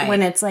this. Right.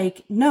 When it's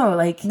like, no,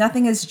 like.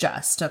 Nothing is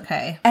just.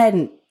 Okay.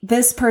 And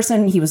this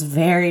person, he was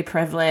very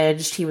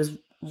privileged. He was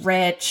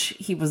rich.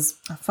 He was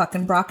a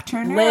fucking Brock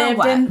Turner.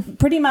 Lived in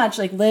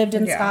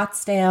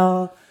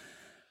Scottsdale.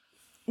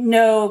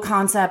 no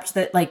concept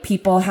that like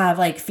people have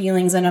like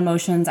feelings and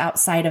emotions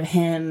outside of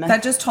him.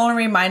 That just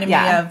totally reminded me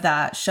of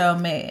that show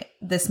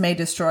This May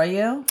Destroy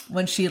You,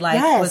 when she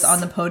like was on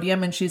the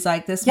podium and she's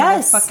like, this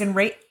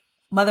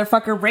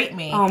motherfucker raped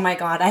me. Oh my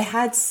God. I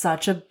had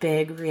such a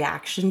big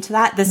reaction to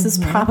that. This is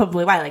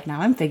probably why, like,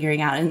 now I'm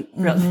figuring out, and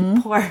really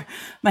poor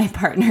my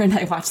partner and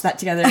I watched that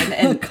together.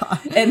 And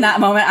in that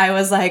moment, I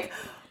was like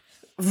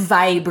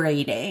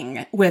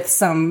vibrating with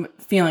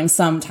feeling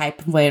some type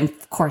of way. And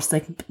of course,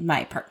 like,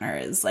 my partner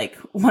is like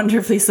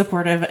wonderfully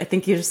supportive. I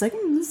think you're just like,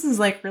 this is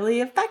like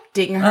really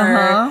affecting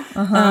her.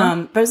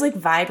 But I was like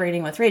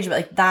vibrating with rage. But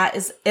like, that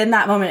is, in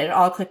that moment, it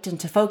all clicked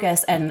into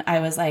focus. And I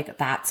was like,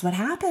 that's what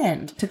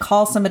happened. To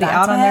call somebody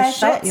out on their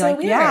shit. You're like,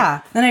 weird.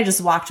 yeah. Then I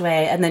just walked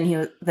away. And then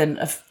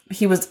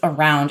he was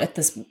around at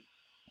this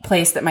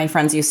place that my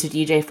friends used to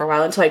DJ for a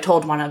while, until I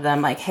told one of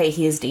them like, hey,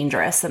 he is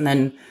dangerous. And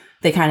then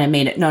they kind of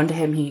made it known to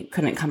him he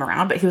couldn't come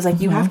around. But he was like,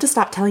 you have to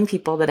stop telling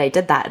people that I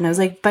did that. And I was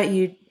like, but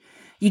you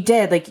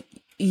did. Like,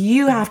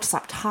 you have to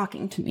stop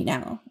talking to me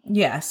now.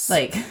 Yes.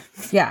 Like,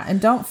 yeah. And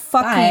don't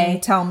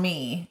fucking tell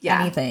me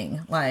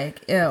anything.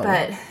 Like, ew.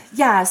 But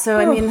yeah, so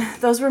I mean,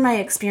 those were my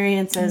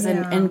experiences.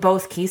 And in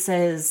both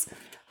cases,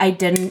 I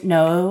didn't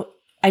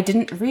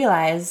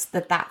realize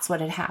that that's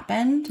what had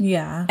happened.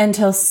 Yeah.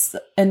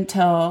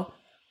 Until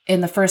in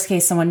the first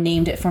case, someone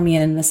named it for me.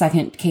 And in the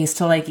second case,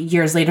 till like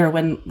years later,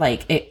 when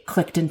like it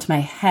clicked into my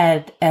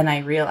head and I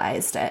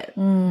realized it.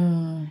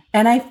 And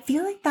I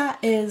feel like that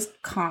is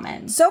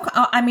common. So,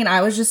 I mean,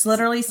 I was just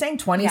literally saying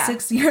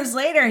 26 years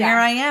later, here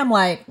I am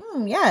like,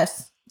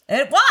 yes,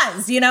 it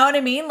was, you know what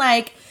I mean?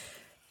 Like,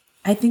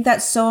 I think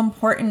that's so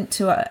important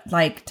to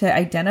to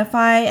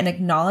identify and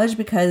acknowledge,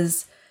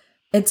 because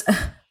it's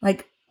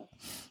like,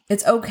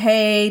 it's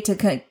okay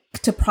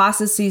to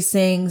process these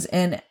things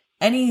in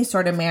any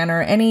sort of manner,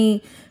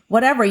 any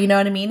whatever, you know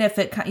what I mean?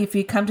 If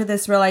you come to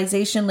this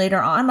realization later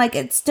on, like,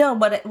 it's still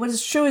what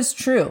is true is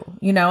true,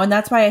 you know? And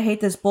that's why I hate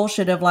this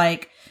bullshit of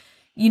like,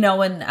 you know,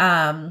 when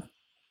I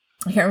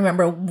can't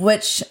remember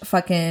which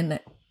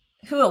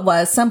who it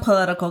was, some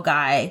political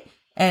guy,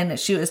 and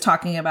she was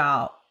talking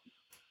about,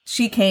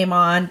 she came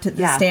on to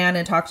the stand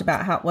and talked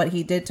about what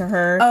he did to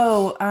her.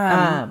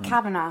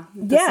 Kavanaugh,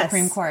 the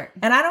Supreme Court.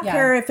 And I don't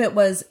care if it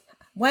was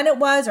when it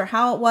was or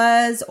how it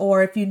was,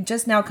 or if you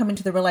just now coming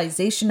to the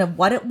realization of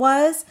what it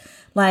was.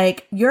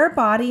 Like, your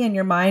body and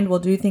your mind will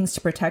do things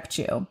to protect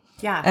you.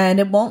 Yeah. And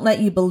it won't let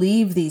you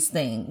believe these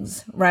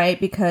things, right?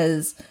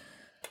 Because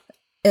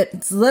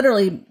it's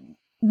literally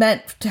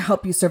meant to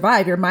help you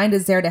survive. Your mind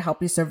is there to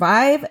help you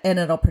survive, and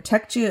it'll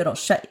protect you. It'll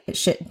shut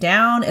shit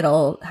down.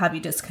 It'll have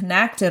you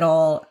disconnect.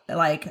 It'll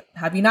like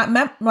have you not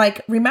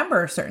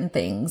remember certain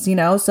things, you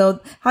know? So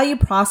how you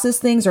process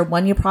things, or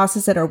when you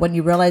process it, or when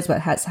you realize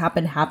what has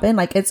happened,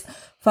 like, it's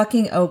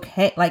fucking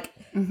okay. Like,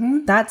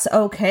 that's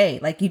okay.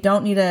 Like, you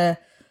don't need to,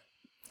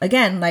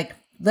 again, like,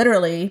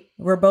 literally,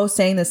 we're both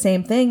saying the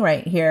same thing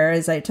right here.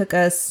 Is it took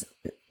us,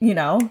 you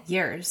know,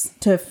 years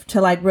to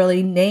like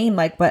really name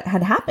like what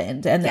had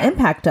happened and the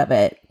impact of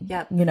it.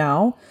 Yep. You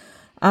know,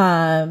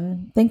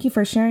 thank you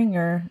for sharing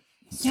your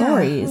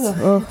stories.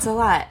 It's a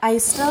lot.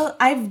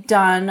 I've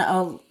done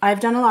a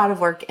lot of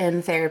work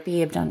in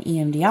therapy. I've done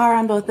EMDR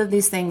on both of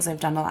these things. I've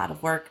done a lot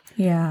of work.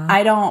 Yeah.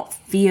 I don't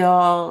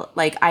feel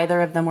like either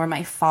of them were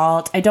my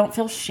fault. I don't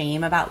feel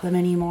shame about them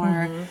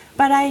anymore.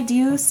 But I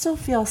do still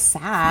feel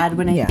sad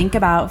when I think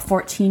about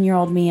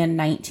 14-year-old me and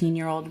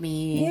 19-year-old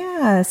me.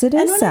 Yes, it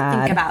is and when sad.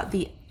 I think about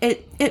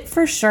it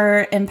for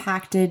sure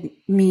impacted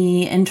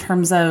me in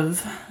terms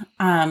of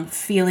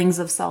feelings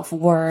of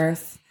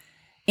self-worth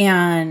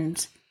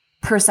and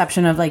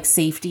perception of like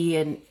safety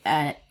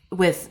and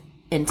with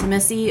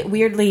intimacy.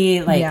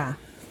 Weirdly, like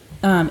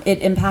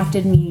it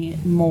impacted me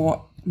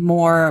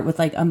more with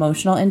like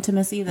emotional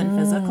intimacy than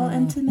physical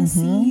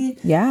intimacy.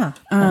 Yeah,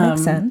 that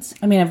makes sense.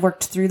 I mean, I've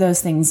worked through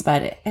those things,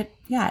 but it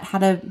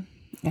had an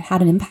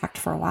impact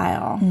for a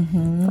while,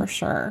 for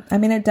sure. I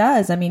mean, it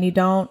does. I mean, you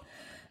don't,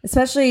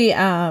 especially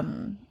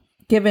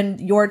given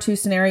your two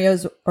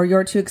scenarios or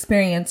your two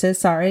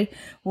experiences,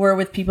 were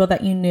with people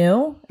that you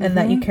knew and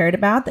that you cared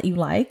about, that you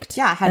liked.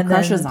 Yeah, had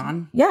crushes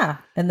on. Yeah.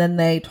 And then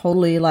they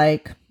totally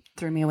like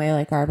threw me away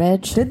like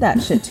garbage. Did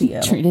that shit to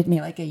you. Treated me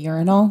like a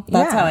urinal.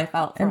 That's how I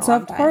felt for and so,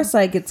 of course,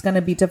 like, it's going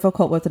to be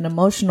difficult with an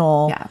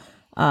emotional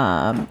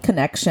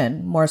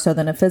connection more so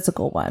than a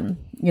physical one.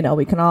 You know,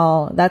 we can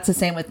all, that's the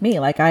same with me.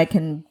 Like, I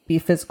can be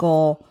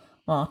physical.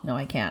 Well, no,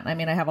 I can't. I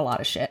mean, I have a lot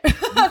of shit. But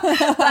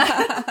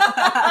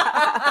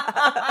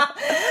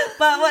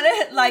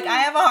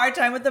I have a hard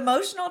time with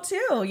emotional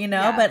too, you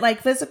know, but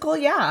like physical,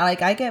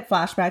 like I get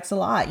flashbacks a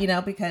lot, you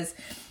know, because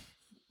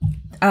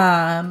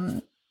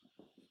I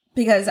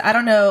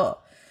don't know,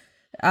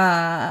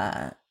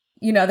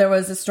 you know, there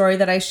was a story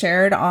that I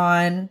shared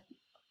on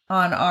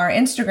our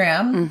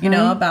Instagram, you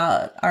know,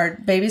 about our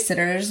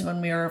babysitters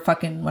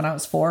when I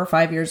was 4 or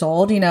 5 years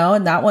old, you know,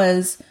 and that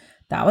was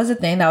a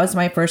thing. That was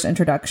my first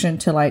introduction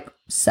to like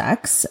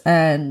sex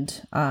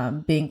and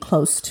being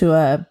close to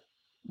a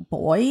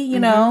boy, you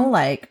know,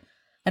 like,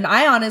 and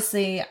I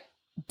honestly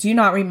do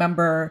not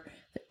remember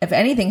if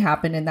anything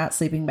happened in that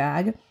sleeping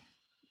bag.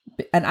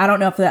 And I don't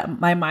know if that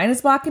my mind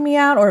is blocking me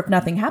out or if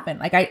nothing happened.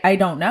 Like, I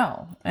don't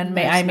know. And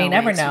I may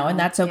never know. And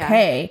that's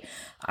okay. Yeah.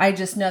 I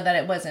just know that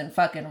it wasn't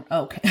fucking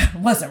okay. It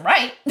wasn't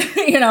right.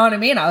 You know what I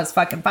mean? I was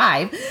fucking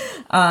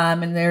 5.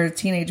 And they're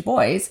teenage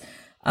boys.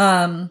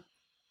 And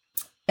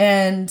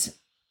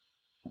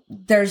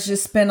there's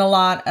just been a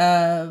lot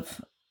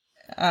of,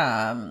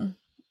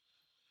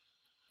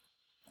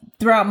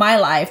 throughout my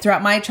life,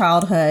 throughout my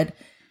childhood,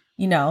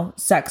 you know,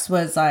 sex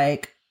was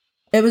like,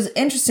 it was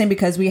interesting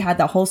because we had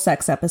the whole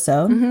sex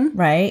episode,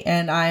 right?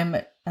 And I'm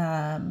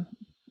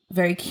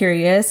very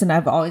curious, and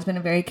I've always been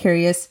a very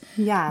curious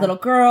little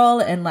girl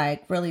and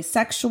like really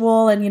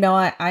sexual. And, you know,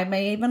 I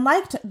may even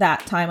liked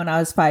that time when I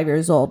was 5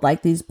 years old,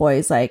 like these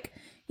boys, like,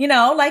 you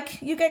know,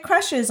 like you get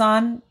crushes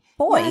on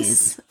boys.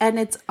 Yes. And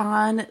it's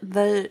on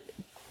the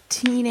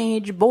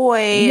teenage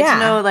boy to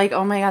know like,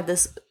 oh my God,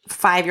 this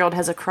 5-year-old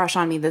has a crush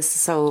on me. This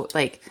is so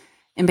like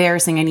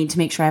embarrassing. I need to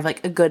make sure I have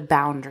like a good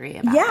boundary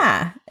about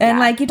it. And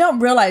like you don't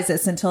realize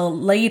this until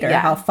later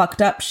how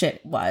fucked up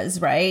shit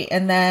was, right?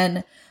 And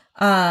then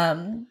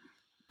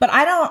but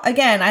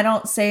I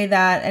don't say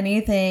that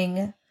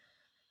anything,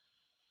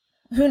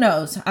 who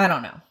knows? I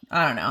don't know.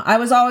 I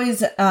was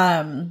always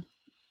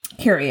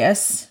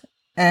curious,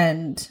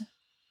 and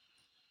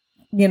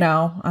you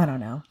know, I don't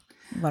know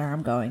where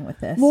I'm going with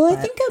this. Well, I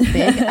think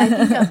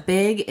a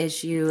big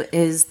issue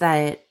is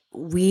that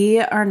we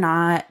are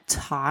not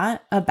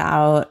taught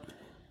about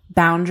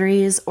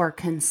boundaries or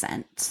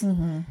consent.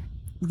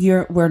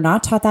 We're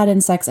not taught that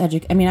in sex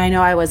education. I mean, I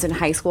know I was in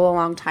high school a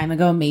long time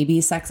ago. Maybe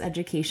sex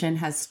education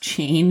has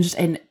changed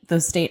in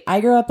the state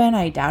I grew up in.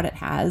 I doubt it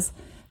has.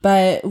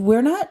 But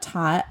we're not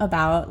taught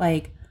about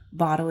like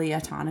bodily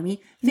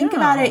autonomy. Think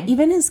about it,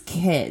 even as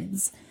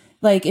kids.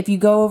 Like if you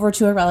go over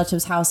to a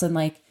relative's house and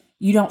like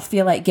you don't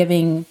feel like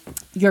giving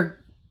your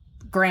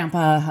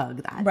grandpa a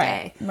hug that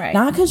day. Right.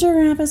 Not because your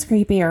grandpa's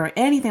creepy or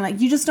anything.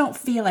 Like you just don't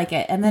feel like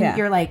it. And then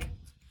you're like,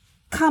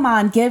 come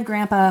on, give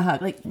grandpa a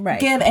hug. Like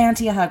give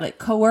auntie a hug. Like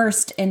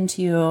coerced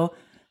into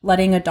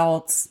letting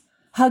adults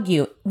hug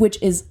you,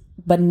 which is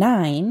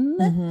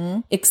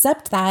benign,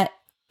 except that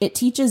it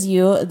teaches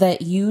you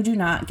that you do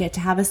not get to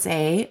have a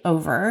say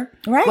over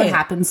what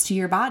happens to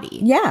your body.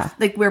 Yeah.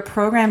 Like we're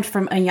programmed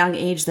from a young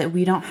age that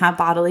we don't have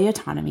bodily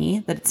autonomy,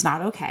 that it's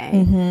not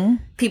okay.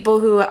 People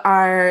who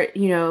are,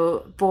 you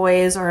know,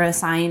 boys or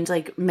assigned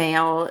like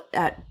male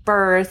at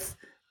birth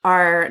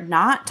are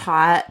not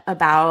taught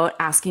about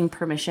asking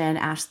permission,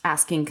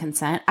 asking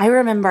consent. I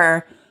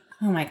remember,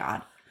 oh my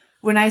God,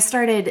 when I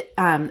started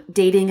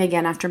dating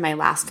again after my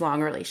last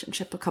long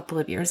relationship a couple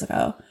of years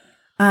ago,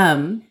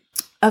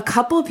 a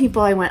couple of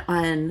people I went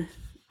on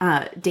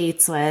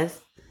dates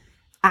with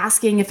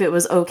asking if it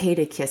was okay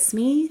to kiss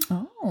me.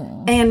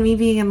 And me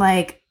being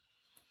like,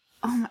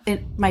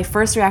 my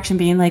first reaction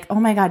being like, oh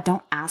my God,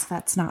 don't ask.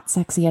 That's not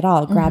sexy at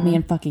all. Grab me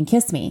and fucking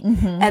kiss me.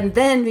 And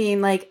then being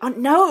like, oh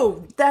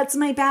no, that's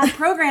my bad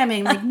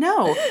programming. Like,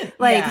 no,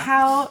 like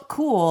how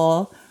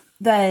cool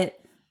that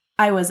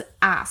I was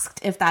asked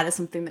if that is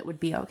something that would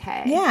be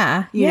okay.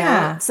 You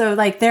know? So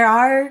like there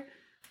are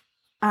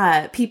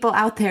people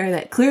out there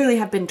that clearly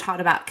have been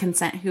taught about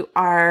consent who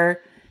are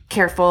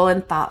careful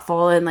and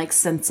thoughtful and like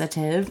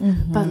sensitive,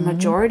 but the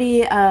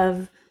majority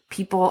of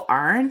people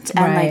aren't.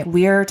 And like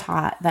we're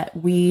taught that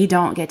we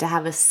don't get to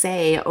have a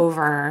say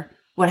over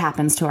what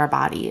happens to our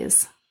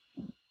bodies.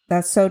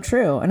 That's so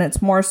true. And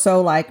it's more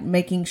so like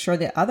making sure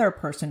the other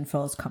person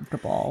feels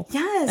comfortable.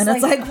 Yes. And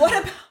it's like, what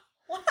about,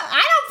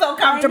 I don't feel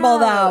comfortable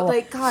though.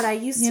 Like, God, I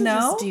used to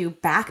just do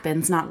back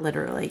bends, not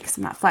literally because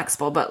I'm not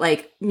flexible, but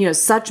like, you know,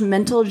 such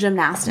mental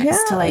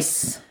gymnastics to like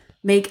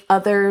make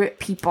other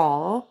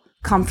people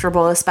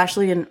comfortable,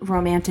 especially in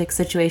romantic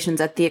situations,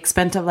 at the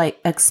expense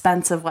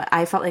of what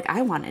I felt like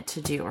I wanted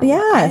to do or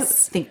what I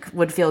think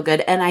would feel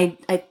good. And I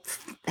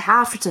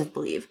have to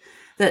believe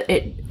that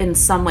it in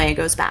some way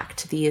goes back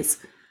to these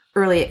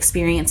early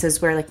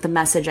experiences where like the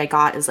message I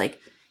got is like,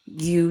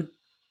 you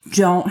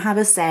don't have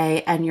a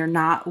say and you're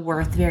not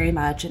worth very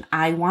much and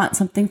I want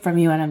something from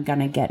you and I'm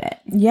gonna get it.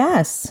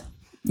 Yes.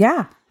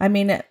 Yeah. I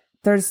mean,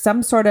 there's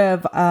some sort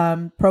of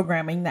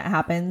programming that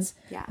happens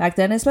back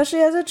then,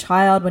 especially as a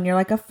child when you're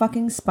like a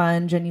fucking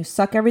sponge and you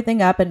suck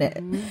everything up and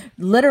it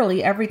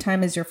literally every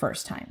time is your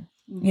first time,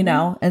 you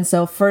know? And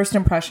so first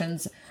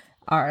impressions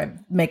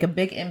make a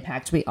big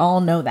impact. We all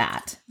know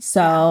that.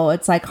 So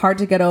it's like hard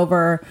to get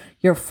over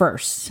your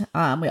first.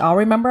 We all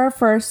remember our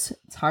first.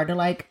 It's hard to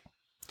like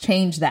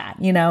change that,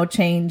 you know,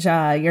 change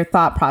your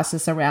thought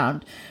process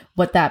around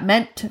what that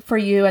meant for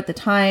you at the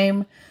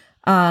time.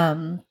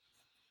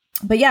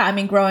 But yeah, I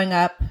mean, growing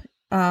up,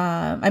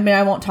 I mean,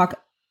 I won't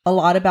talk a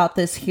lot about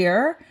this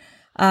here,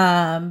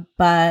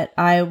 but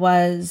I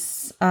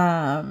was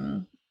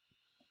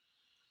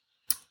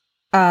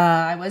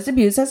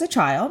abused as a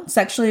child,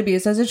 sexually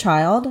abused as a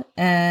child,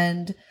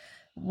 and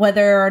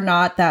whether or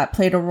not that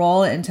played a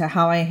role into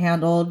how I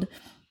handled,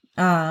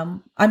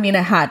 I mean,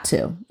 it had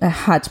to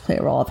play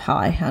a role of how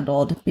I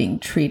handled being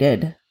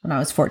treated when I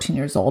was 14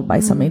 years old by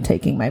somebody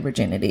taking my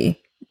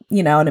virginity.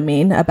 you know what I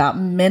mean, about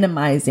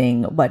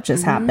minimizing what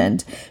just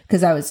happened,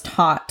 because I was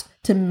taught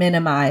to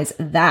minimize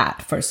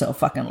that for so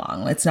fucking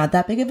long. It's not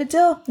that big of a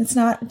deal. It's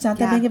not that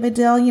big of a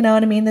deal. You know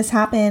what I mean? This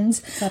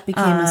happens. That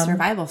became a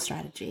survival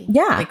strategy.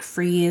 Yeah. Like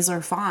freeze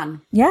or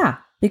fawn. Yeah.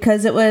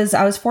 Because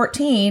I was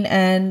 14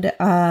 and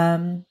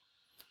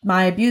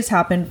my abuse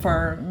happened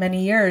for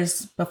many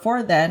years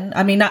before then.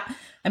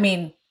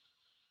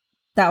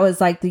 That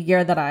was like the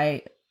year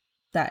that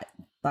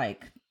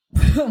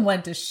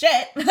went to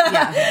shit.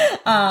 Yeah.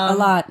 A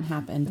lot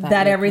happened.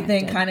 That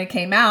everything kind of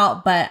came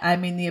out. But I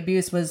mean, the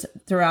abuse was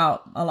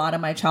throughout a lot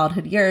of my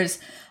childhood years.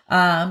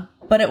 But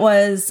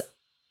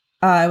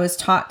I was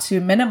taught to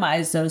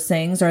minimize those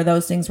things, or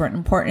those things weren't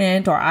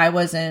important, or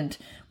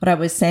what I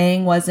was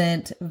saying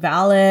wasn't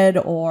valid,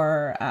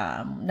 or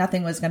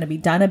nothing was going to be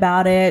done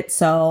about it.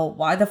 So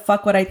why the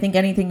fuck would I think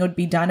anything would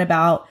be done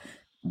about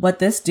what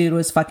this dude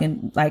was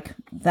fucking like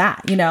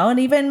that, you know? And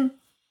even,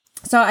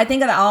 so I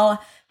think that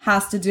all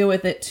has to do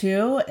with it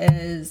too,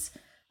 is,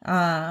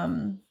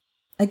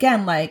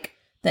 again, like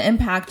the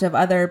impact of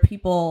other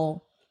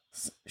people's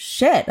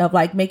shit, of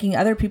like making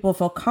other people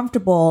feel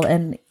comfortable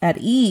and at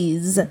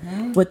ease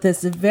with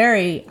this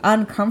very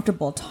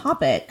uncomfortable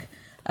topic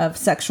of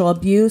sexual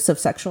abuse, of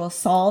sexual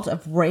assault,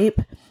 of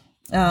rape.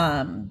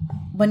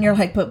 When you're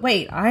like, but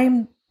wait,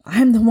 I'm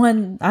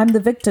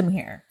the victim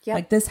here. Yep.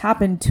 Like, this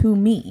happened to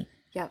me.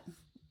 Yep.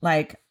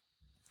 Like,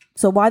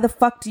 so why the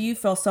fuck do you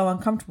feel so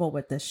uncomfortable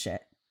with this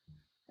shit?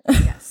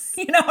 Yes.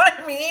 You know what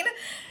I mean?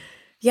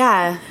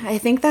 Yeah, I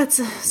think that's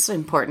so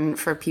important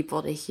for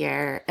people to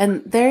hear.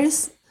 And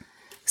there's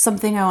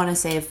something I want to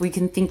say, if we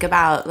can think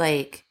about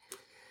like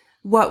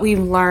what we've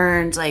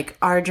learned, like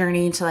our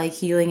journey to like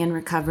healing and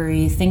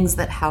recovery, things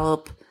that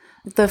help.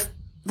 The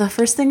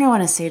first thing I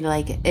want to say to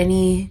like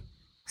any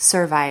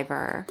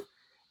survivor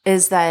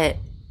is that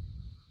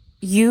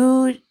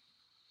you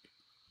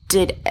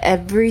did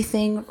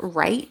everything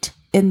right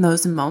in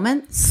those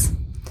moments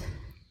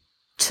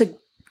to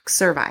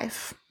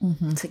survive,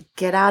 to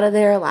get out of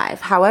there alive.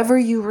 However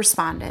you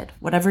responded,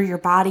 whatever your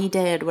body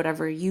did,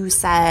 whatever you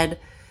said,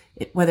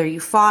 whether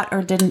you fought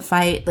or didn't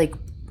fight, like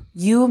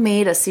you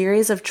made a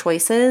series of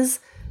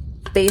choices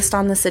based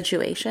on the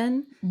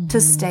situation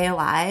to stay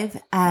alive,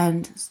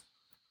 and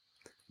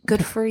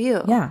good for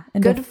you. Yeah.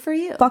 And good for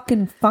you.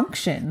 Fucking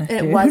function.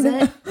 It dude.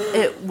 wasn't,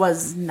 it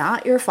was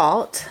not your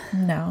fault.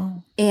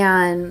 No.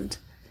 And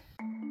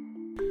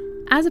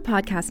as a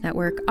podcast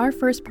network, our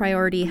first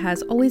priority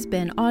has always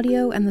been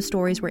audio and the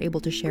stories we're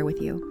able to share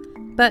with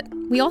you. But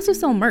we also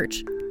sell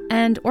merch,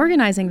 and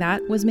organizing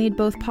that was made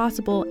both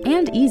possible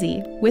and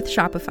easy with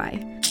Shopify.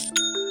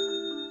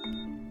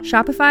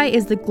 Shopify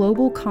is the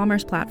global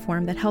commerce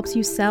platform that helps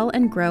you sell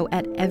and grow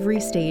at every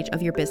stage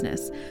of your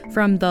business,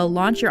 from the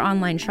launch your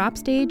online shop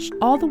stage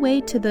all the way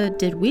to the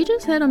did we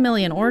just hit 1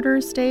 million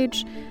orders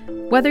stage.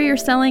 Whether you're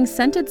selling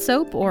scented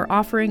soap or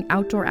offering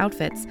outdoor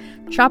outfits,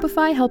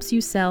 Shopify helps you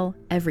sell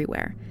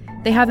everywhere.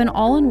 They have an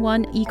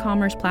all-in-one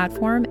e-commerce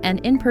platform and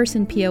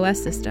in-person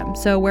POS system,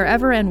 so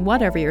wherever and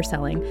whatever you're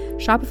selling,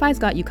 Shopify's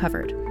got you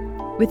covered.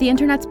 With the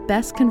internet's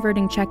best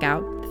converting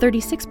checkout,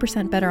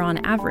 36% better on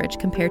average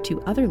compared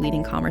to other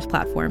leading commerce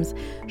platforms,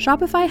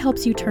 Shopify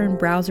helps you turn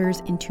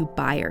browsers into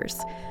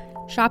buyers.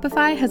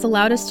 Shopify has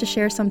allowed us to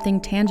share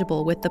something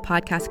tangible with the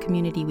podcast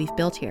community we've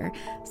built here,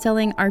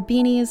 selling our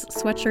beanies,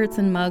 sweatshirts,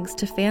 and mugs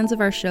to fans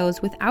of our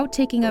shows without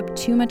taking up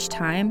too much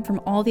time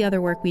from all the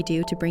other work we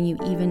do to bring you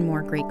even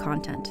more great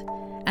content.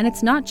 And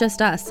it's not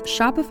just us.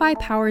 Shopify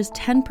powers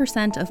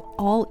 10% of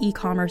all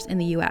e-commerce in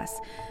the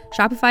US.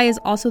 Shopify is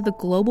also the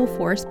global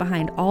force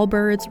behind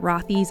Allbirds,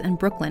 Rothy's, and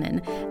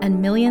Brooklinen, and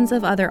millions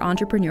of other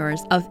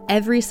entrepreneurs of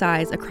every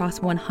size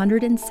across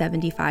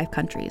 175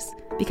 countries.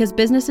 Because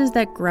businesses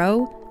that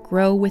grow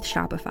with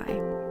Shopify.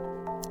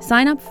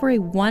 Sign up for a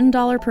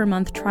 $1 per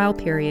month trial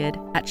period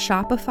at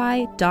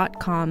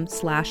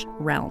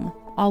shopify.com/realm,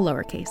 all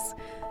lowercase.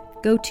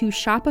 Go to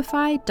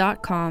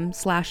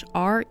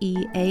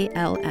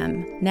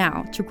shopify.com/REALM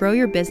now to grow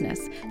your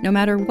business, no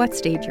matter what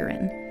stage you're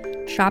in.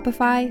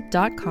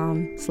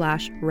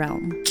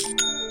 Shopify.com/realm.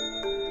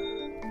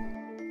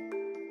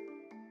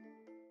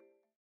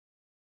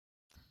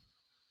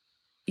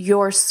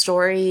 your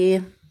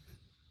story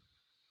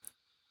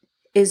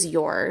is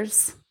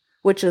yours,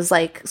 which is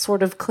like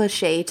sort of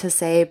cliche to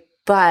say,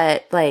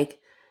 but like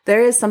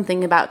there is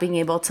something about being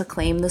able to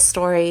claim the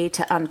story,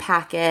 to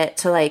unpack it,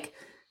 to like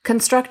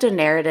construct a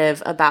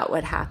narrative about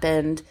what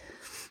happened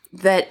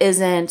that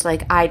isn't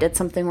like I did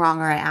something wrong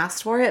or I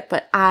asked for it,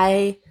 but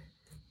I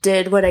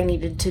did what I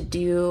needed to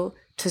do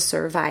to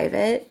survive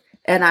it.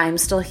 And I'm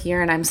still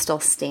here and I'm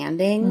still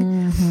standing.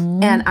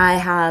 Mm-hmm. And I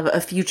have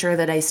a future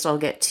that I still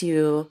get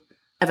to,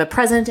 I have a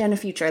present and a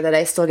future that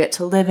I still get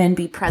to live in,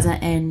 be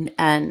present in,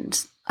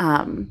 and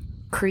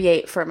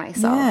create for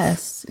myself.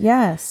 Yes,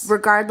 yes.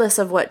 Regardless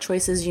of what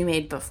choices you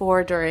made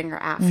before, during, or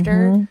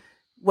after,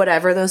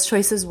 whatever those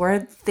choices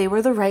were, they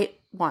were the right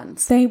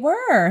ones. They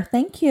were.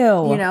 Thank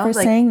you. You know, for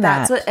like saying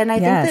that's that. what, and I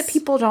think that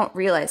people don't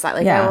realize that.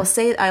 Like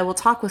I will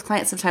talk with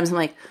clients sometimes. I'm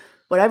like,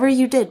 whatever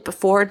you did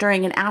before,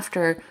 during, and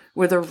after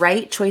were the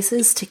right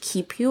choices to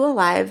keep you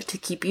alive, to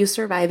keep you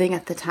surviving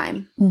at the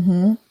time.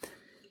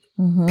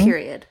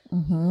 Period.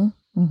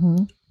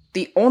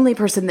 The only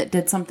person that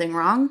did something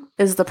wrong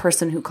is the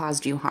person who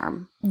caused you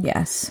harm.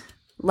 Yes.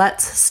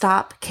 Let's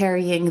stop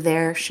carrying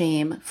their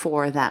shame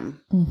for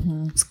them.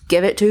 Let's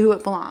give it to who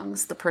it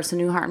belongs, the person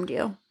who harmed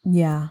you.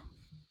 Yeah.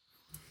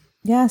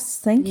 Yes.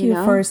 Thank you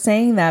for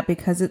saying that,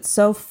 because it's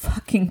so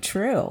fucking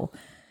true.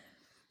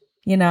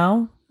 You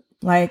know,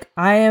 like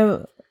I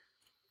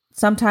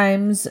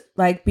sometimes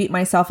like beat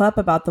myself up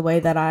about the way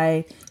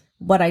that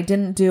what I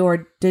didn't do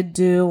or did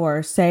do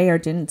or say or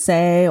didn't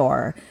say,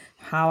 or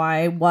how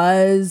I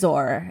was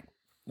or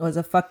was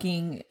a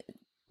fucking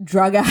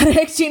drug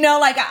addict, you know,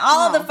 like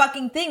all of the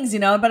fucking things, you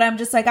know, but I'm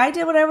just like, I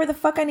did whatever the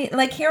fuck I need.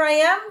 Like, here I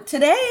am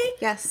today.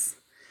 Yes.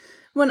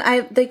 When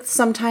I think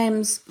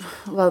sometimes,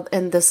 well,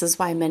 and this is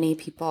why many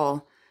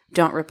people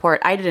don't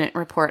report. I didn't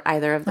report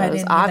either of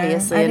those,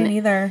 obviously. I didn't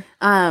either.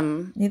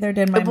 Neither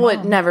did my mom.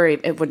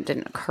 It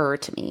didn't occur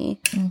to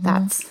me.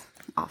 That's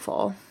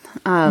awful.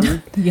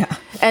 Yeah.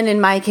 And in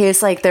my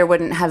case, like there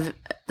wouldn't have,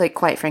 like,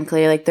 quite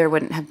frankly, like there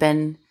wouldn't have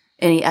been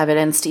any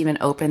evidence to even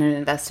open an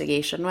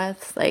investigation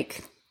with,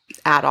 like,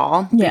 at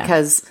all. Yeah.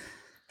 Because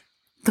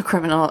the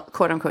criminal,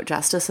 quote unquote,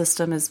 justice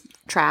system is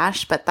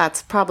trash, but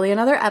that's probably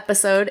another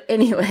episode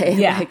anyway.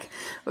 Yeah. Like,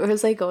 where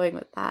was I going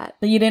with that?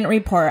 But you didn't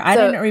report. I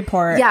didn't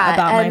report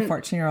about my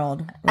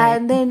 14-year-old. Right?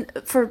 And then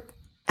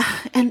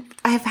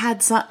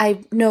I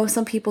know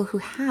some people who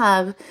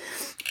have,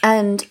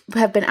 and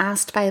have been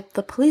asked by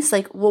the police,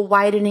 like, well,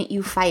 why didn't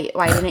you fight?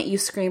 Why didn't you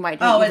scream? Why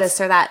didn't you this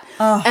or that?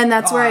 And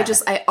that's where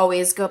I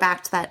always go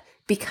back to that,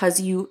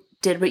 because you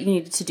did what you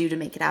needed to do to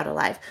make it out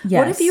alive. Yes.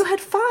 What if you had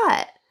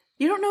fought?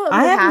 You don't know what would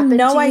happen to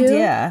you. I have no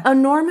idea.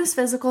 Enormous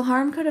physical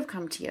harm could have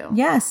come to you.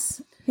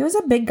 Yes. He was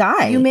a big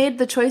guy. You made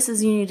the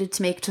choices you needed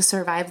to make to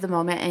survive the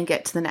moment and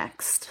get to the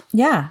next.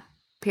 Yeah.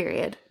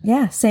 Period.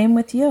 Yeah. Same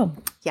with you.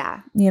 Yeah.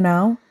 You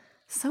know?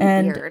 So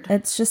weird.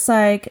 It's just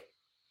like,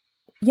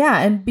 yeah.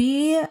 And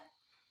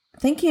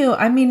thank you.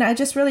 I mean, I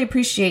just really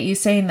appreciate you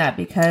saying that,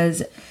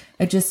 because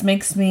it just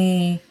makes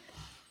me,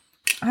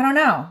 I don't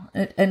know.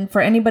 And for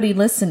anybody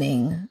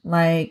listening,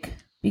 like,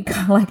 be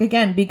kind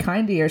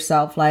to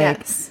yourself. Like,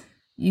 yes.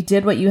 You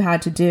did what you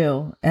had to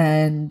do,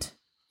 and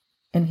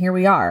here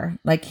we are.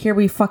 Like, here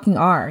we fucking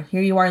are.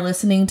 Here you are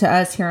listening to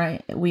us.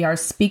 We are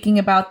speaking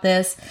about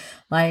this,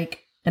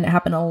 like, and it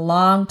happened a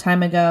long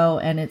time ago,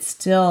 and it's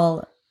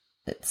still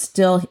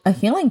a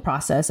healing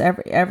process.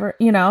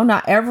 You know,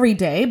 not every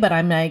day, but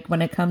I'm like,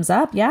 when it comes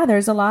up, yeah,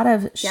 there's a lot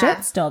of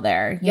shit still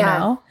there. You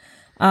know.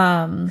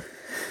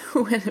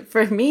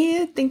 For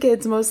me, I think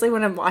it's mostly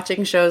when I'm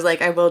watching shows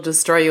like I Will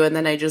Destroy You, and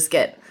then I just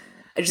get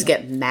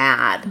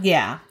mad.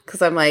 Yeah.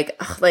 Because I'm like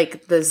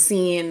the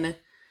scene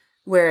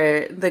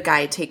where the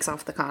guy takes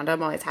off the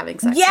condom while he's having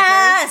sex.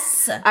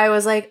 Yes! With her. I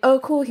was like, oh,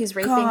 cool, he's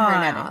raping her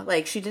now.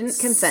 Like, she didn't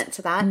consent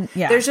to that.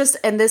 Yeah. There's just,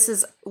 and this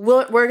is,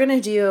 we're going to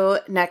do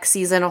next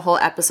season a whole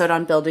episode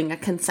on building a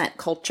consent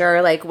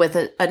culture, like with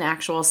an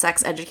actual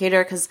sex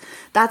educator, because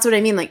that's what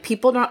I mean. Like,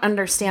 people don't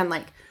understand,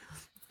 like,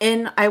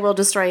 in I Will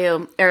Destroy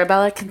You,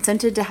 Arabella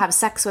consented to have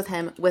sex with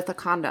him with a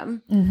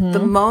condom. Mm-hmm. The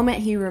moment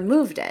he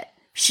removed it,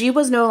 she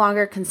was no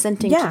longer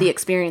consenting to the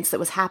experience that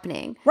was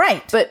happening.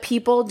 Right. But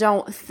people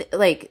don't,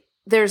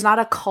 there's not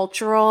a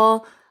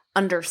cultural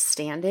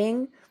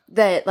understanding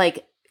that,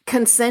 like,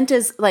 consent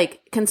is,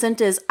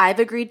 I've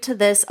agreed to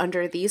this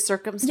under these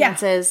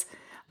circumstances. Yeah.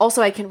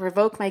 Also, I can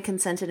revoke my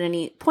consent at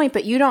any point,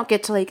 but you don't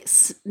get to, like,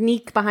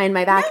 sneak behind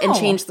my back and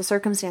change the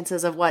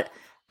circumstances of what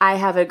I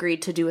have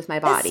agreed to do with my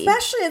body.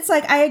 Especially, it's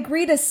like, I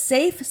agree to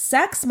safe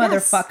sex,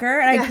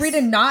 motherfucker. And I agree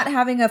to not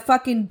having a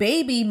fucking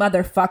baby,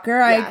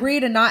 motherfucker. I agree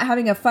to not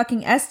having a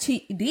fucking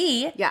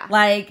STD. Yeah.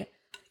 Like,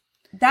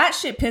 that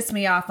shit pissed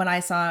me off when I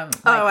saw him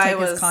take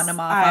his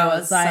condom off. I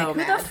was like, so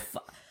who the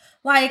fuck?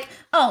 Like,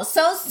 oh,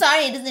 so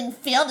sorry it doesn't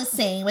feel the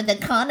same with a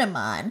condom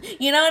on.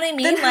 You know what I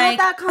mean? Then have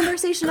that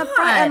conversation up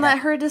front and let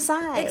her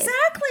decide.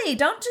 Exactly.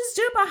 Don't just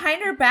do it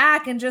behind her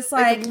back and just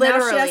like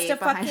literally now she has to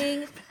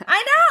fucking...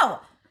 I know.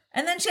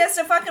 And then she has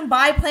to fucking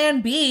buy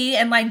plan B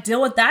and like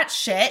deal with that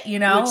shit, you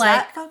know? Which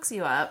like, that fucks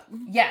you up.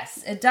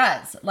 Yes, it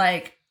does.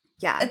 Like,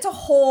 yeah, it's a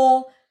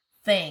whole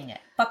thing. It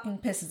fucking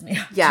pisses me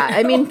off. Yeah,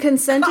 I mean,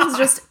 consent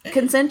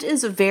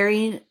is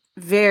very,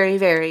 very,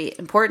 very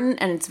important,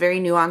 and it's very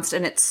nuanced,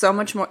 and it's so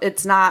much more.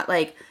 It's not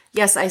like,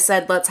 yes, I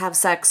said let's have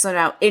sex, so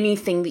now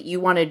anything that you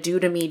want to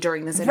do to me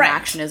during this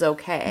interaction is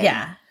okay.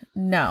 Yeah,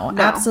 no,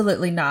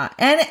 absolutely not.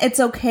 And it's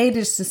okay to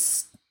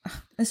just.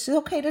 It's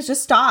okay to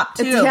just stop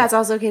too. It's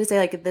also okay to say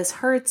like, this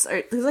hurts,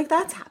 or like,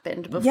 that's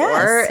happened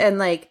before, and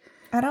like,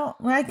 I don't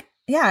like.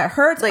 Yeah, it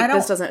hurts. Like,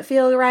 this doesn't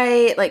feel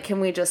right. Like, can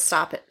we just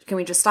stop it? Can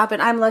we just stop it?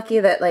 I'm lucky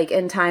that, like,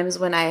 in times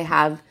when I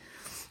have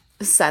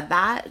said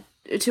that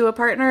to a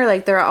partner,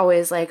 like, they're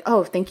always like,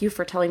 oh, thank you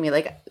for telling me.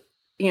 Like,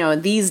 you know,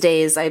 these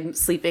days I'm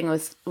sleeping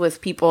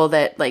with people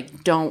that,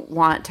 like, don't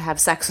want to have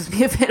sex with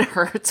me if it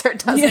hurts or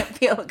doesn't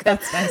feel good.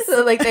 That's nice.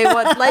 So, like, they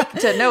would like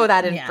to know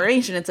that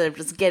information instead of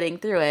just getting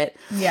through it.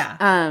 Yeah.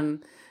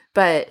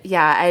 But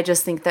yeah, I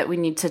just think that we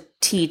need to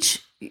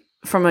teach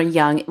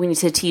we need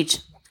to teach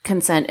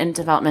consent in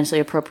developmentally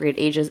appropriate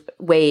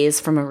ways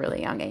from a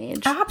really young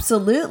age.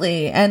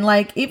 Absolutely. And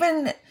like,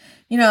 even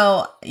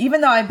though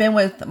I've been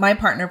with my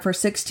partner for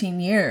 16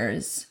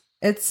 years,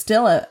 it's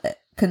still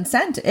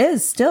consent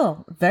is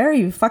still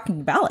very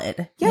fucking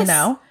valid, Yes.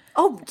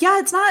 Oh yeah.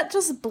 It's not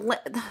just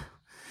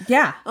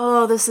Yeah.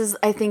 Oh,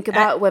 I think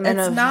about women.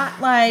 It's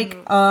not like,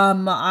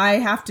 I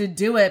have to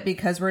do it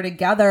because we're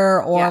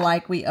together, or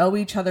like we owe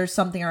each other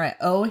something, or I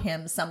owe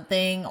him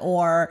something,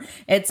 or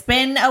it's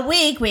been a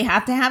week, we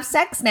have to have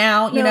sex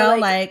now, the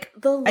laws I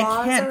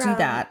can't do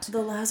that.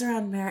 The laws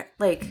around marriage,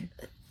 like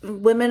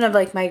women of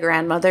like my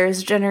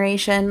grandmother's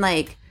generation,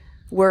 like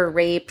were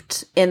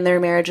raped in their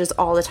marriages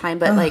all the time,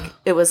 but like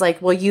it was like,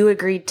 well, you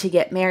agreed to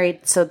get married,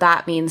 so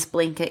that means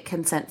blanket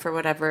consent for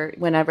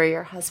whenever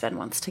your husband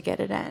wants to get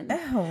it in.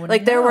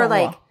 There were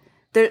like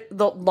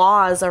the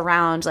laws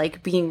around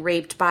like being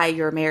raped by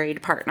your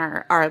married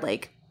partner are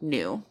like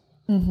new,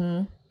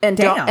 and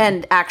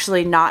and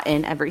actually not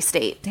in every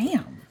state.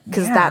 Damn,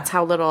 because that's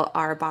how little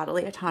our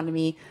bodily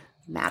autonomy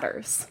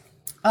matters.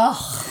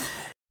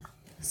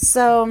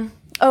 So.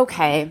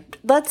 Okay,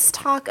 let's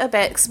talk a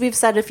bit, because we've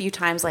said a few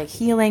times, like,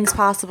 healing's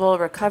possible,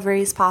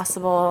 recovery's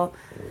possible.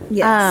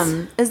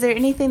 Yes. Is there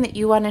anything that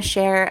you want to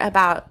share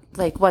about,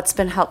 like, what's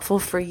been helpful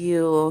for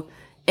you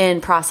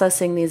in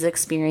processing these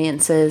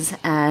experiences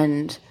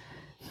and,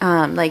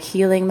 like,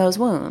 healing those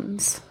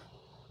wounds?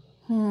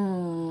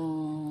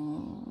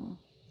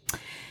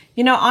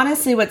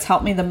 Honestly, what's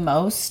helped me the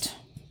most,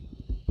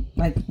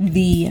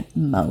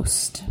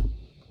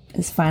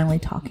 is finally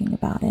talking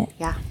about it.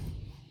 Yeah.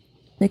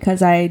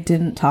 Because I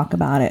didn't talk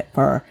about it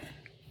for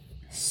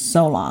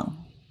so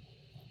long.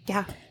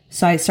 Yeah.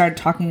 So I started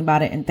talking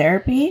about it in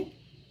therapy,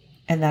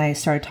 and then I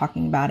started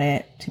talking about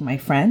it to my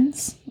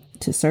friends,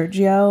 to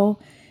Sergio,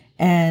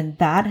 and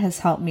that has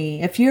helped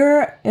me. If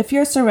you're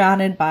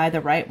surrounded by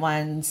the right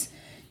ones,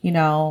 they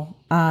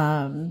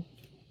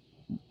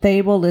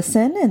will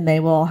listen, and they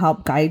will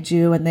help guide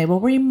you, and they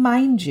will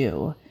remind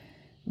you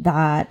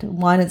that,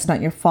 one, it's not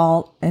your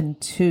fault,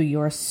 and two,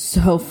 you're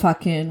so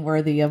fucking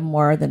worthy of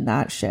more than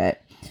that shit.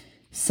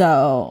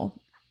 So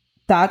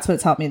that's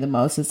what's helped me the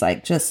most, is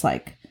like just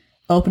like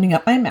opening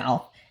up my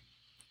mouth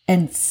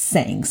and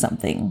saying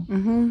something.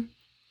 Mm-hmm.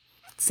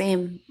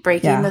 Same.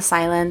 Breaking the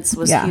silence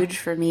was huge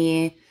for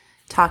me.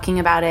 Talking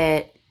about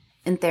it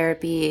in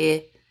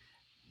therapy,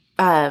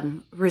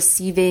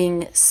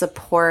 receiving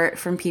support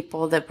from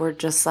people that were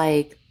just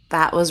like,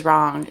 that was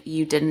wrong.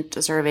 You didn't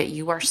deserve it.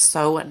 You are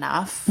so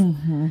enough.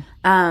 Mm-hmm.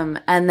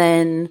 And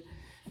then,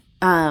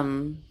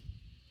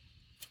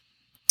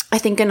 I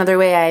think another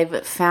way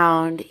I've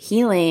found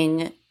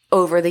healing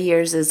over the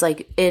years is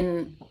like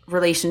in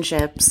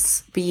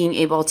relationships, being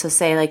able to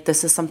say like,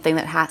 this is something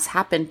that has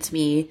happened to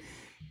me.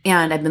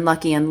 And I've been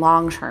lucky in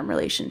long-term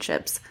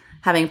relationships,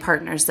 having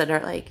partners that are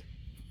like,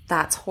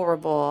 that's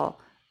horrible,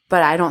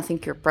 but I don't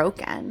think you're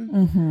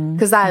broken.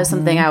 Because that is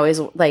something I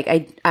always like,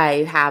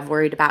 I have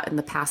worried about in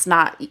the past,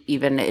 not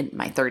even in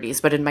my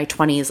 30s, but in my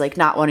 20s, like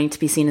not wanting to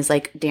be seen as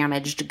like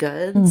damaged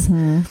goods.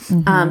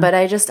 But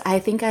I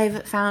think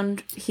I've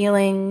found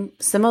healing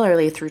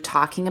similarly through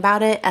talking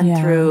about it, and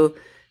through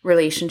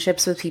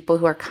relationships with people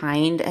who are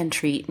kind and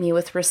treat me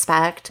with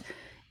respect,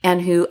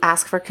 and who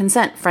ask for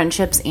consent,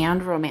 friendships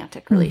and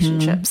romantic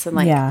relationships. And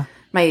like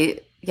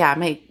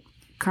my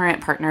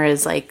current partner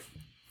is like,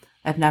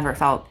 I've never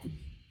felt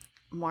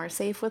more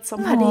safe with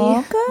somebody.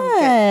 Oh,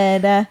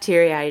 good.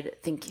 Teary-eyed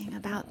thinking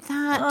about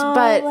that.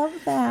 I love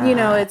that.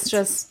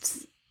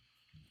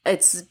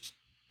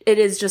 It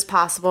is just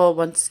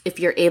possible if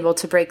you're able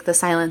to break the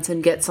silence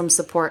and get some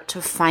support,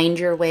 to find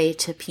your way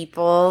to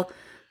people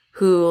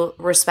who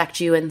respect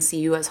you and see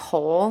you as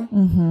whole,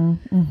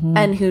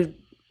 and who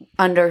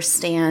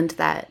understand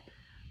that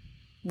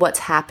what's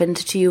happened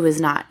to you is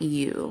not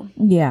you.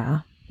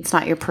 Yeah. It's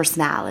not your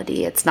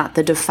personality. It's not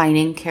the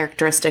defining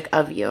characteristic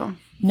of you.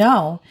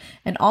 No.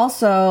 And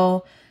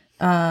also,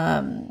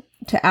 to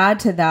add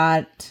to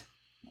that,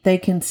 they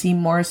can see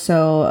more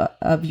so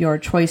of your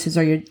choices,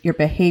 or your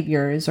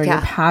behaviors, or your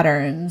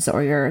patterns,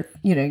 or your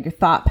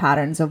thought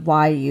patterns of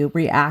why you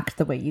react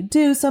the way you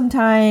do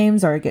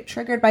sometimes, or get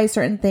triggered by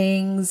certain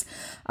things.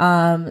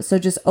 So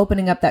just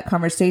opening up that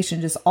conversation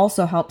just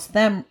also helps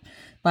them,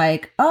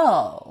 like,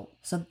 oh,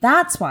 so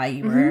that's why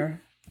you were,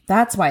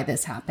 that's why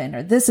this happened,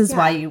 or this is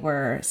why you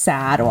were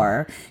sad,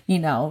 or,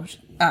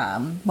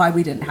 why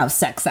we didn't have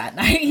sex that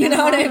night, you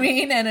know what I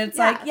mean? And it's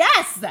like,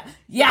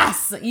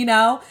 yes,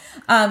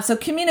 so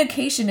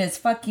communication is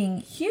fucking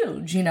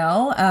huge,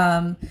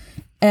 and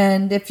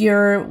if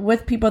you're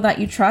with people that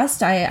you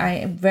trust,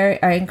 I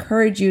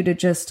encourage you to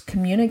just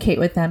communicate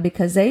with them,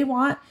 because they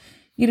want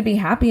you to be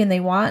happy, and they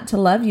want to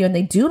love you, and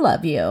they do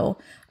love you.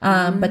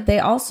 But they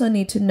also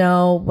need to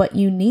know what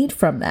you need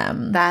from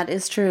them. That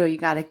is true. You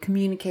got to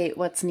communicate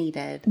what's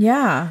needed.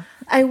 Yeah.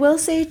 I will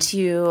say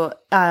too,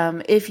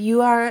 if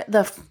you are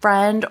the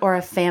friend or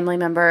a family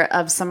member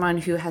of someone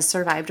who has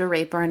survived a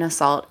rape or an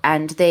assault,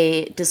 and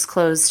they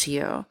disclose to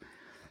you,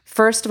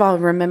 first of all,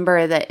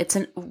 remember that it's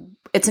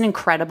it's an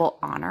incredible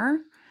honor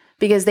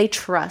because they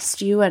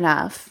trust you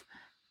enough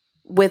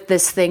with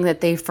this thing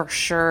that they for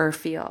sure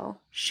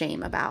feel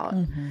shame about.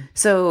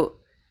 So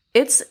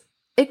it's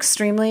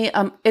extremely,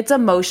 it's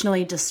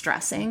emotionally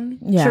distressing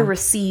to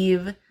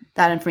receive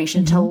that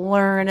information, to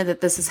learn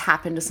that this has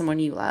happened to someone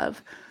you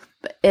love.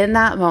 But in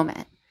that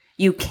moment,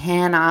 you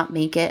cannot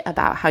make it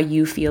about how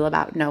you feel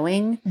about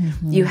knowing.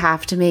 You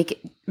have to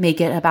make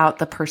it about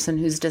the person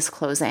who's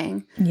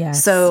disclosing.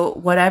 Yes. So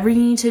whatever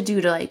you need to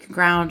do to like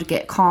ground,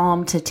 get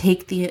calm, to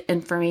take the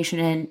information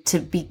in, to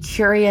be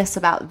curious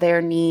about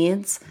their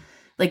needs,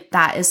 like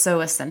that is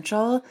so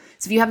essential.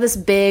 So if you have this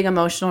big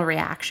emotional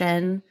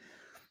reaction,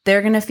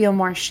 they're going to feel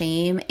more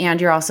shame, and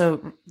you're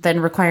also then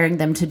requiring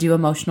them to do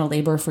emotional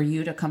labor for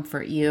you to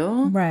comfort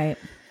you. Right.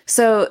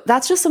 So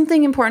that's just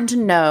something important to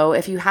know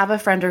if you have a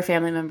friend or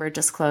family member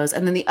disclose.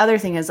 And then the other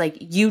thing is like,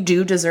 you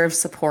do deserve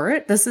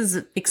support. This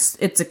is,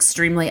 it's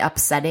extremely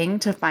upsetting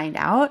to find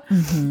out.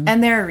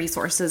 And there are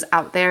resources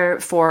out there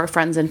for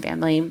friends and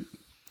family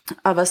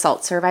of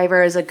assault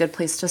survivors. A good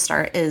place to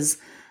start is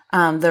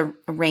the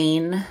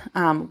RAIN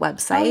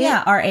website. Oh,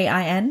 yeah.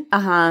 RAIN.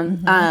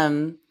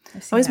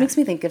 Always makes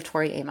me think of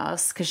Tori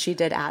Amos because she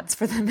did ads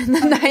for them in the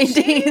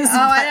 90s.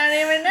 I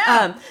don't even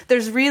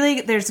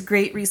know. There's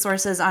great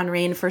resources on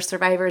RAIN for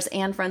survivors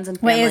and friends and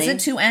family. Wait, is it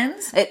 2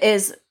 N's? It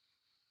is,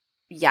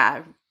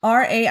 yeah.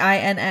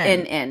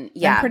 RAINN.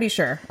 Yeah. I'm pretty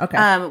sure.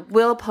 Okay.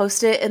 We'll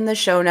post it in the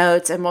show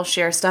notes, and we'll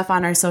share stuff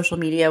on our social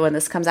media when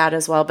this comes out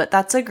as well. But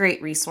that's a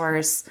great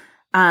resource.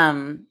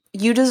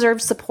 You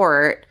deserve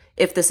support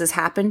if this has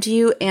happened to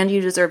you, and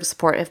you deserve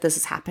support if this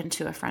has happened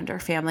to a friend or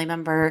family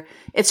member.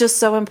 It's just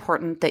so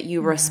important that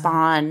you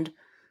respond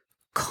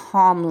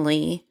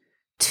calmly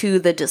to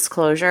the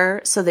disclosure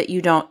so that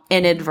you don't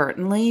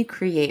inadvertently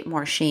create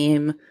more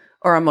shame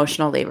or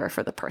emotional labor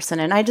for the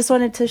person. And I just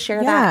wanted to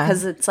share that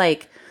because it's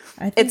like,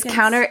 it's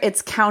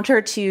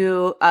counter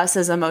to us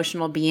as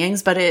emotional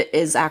beings, but it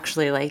is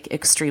actually like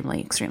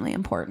extremely, extremely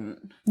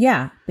important.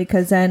 Yeah,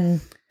 because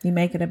then you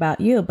make it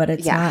about you, but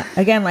it's not,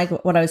 again, like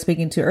what I was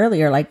speaking to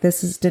earlier, like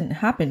didn't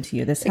happen to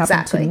you. This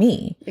happened to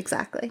me.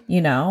 Exactly.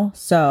 You know?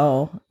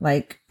 So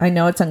like, I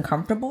know it's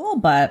uncomfortable,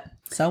 but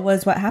so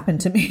was what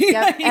happened to me.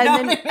 Yep.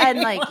 And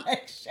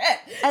shit.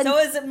 And so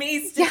is it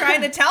me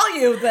trying to tell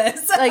you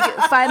this. Like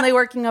finally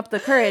working up the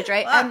courage,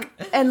 right?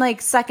 And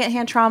like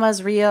secondhand trauma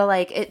is real.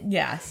 Like it,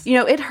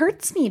 it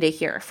hurts me to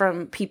hear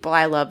from people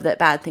I love that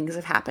bad things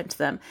have happened to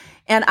them.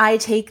 And I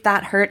take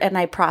that hurt and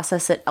I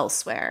process it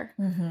elsewhere.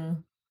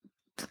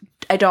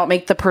 I don't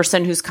make the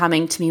person who's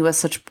coming to me with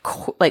such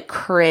like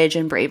courage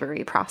and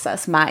bravery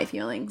process my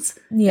feelings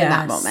in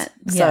that moment.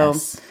 So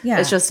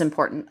it's just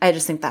important. I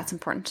just think that's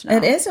important to know.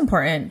 It is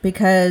important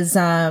because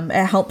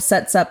it helps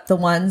sets up the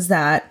ones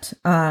that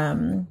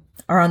are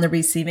on the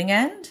receiving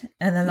end,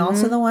 and then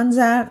also the ones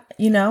that,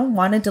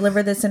 want to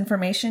deliver this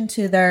information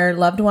to their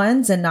loved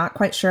ones and not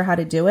quite sure how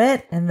to do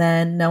it. And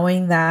then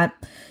knowing that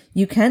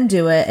you can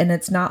do it and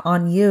it's not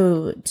on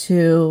you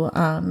to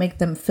make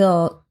them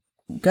feel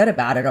good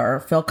about it or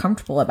feel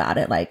comfortable about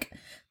it. Like,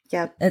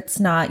 it's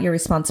not your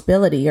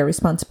responsibility. Your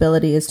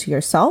responsibility is to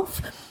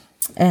yourself,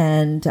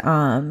 and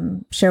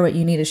share what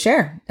you need to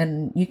share.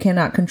 And you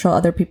cannot control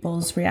other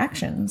people's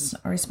reactions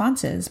or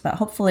responses, but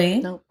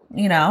hopefully,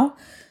 they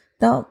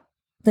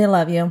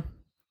love you.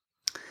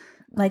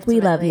 Like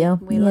we love you.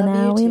 We love you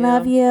too. We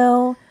love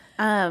you.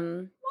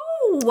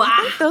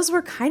 I think those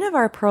were kind of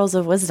our pearls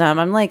of wisdom.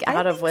 I'm like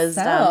out of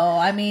wisdom. So,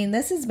 I mean,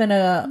 this has been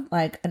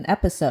an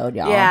episode,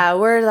 y'all. Yeah,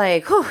 we're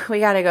like,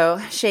 we got to go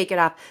shake it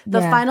off.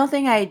 The final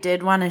thing I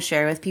did want to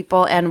share with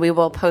people, and we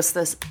will post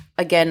this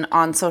again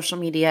on social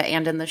media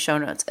and in the show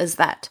notes, is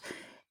that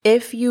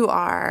if you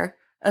are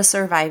a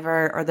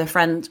survivor or the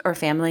friend or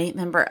family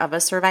member of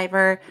a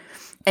survivor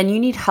and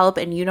you need help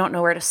and you don't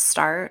know where to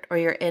start or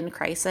you're in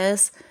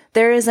crisis,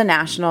 there is a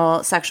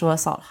national sexual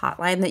assault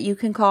hotline that you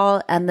can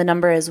call, and the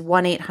number is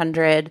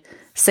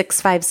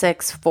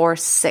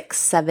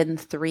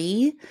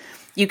 1-800-656-4673.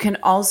 You can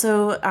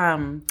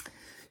also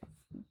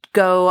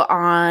go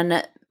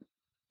on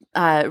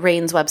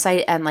RAIN's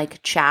website and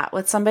like chat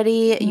with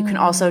somebody. You can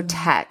also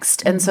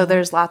text. And so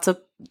there's lots of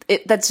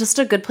that's just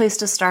a good place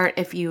to start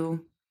if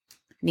you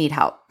need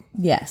help.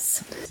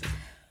 Yes.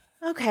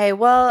 Okay,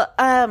 well,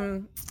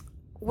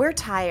 we're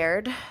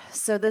tired,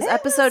 so this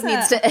episode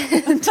needs to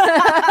end.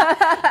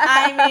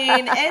 I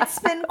mean, it's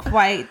been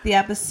quite the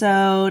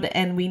episode,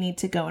 and we need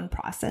to go and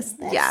process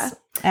this. Yeah.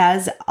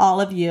 As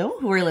all of you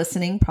who are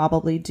listening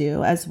probably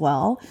do as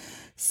well.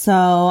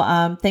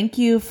 So thank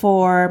you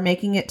for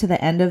making it to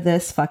the end of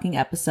this fucking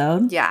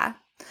episode. Yeah.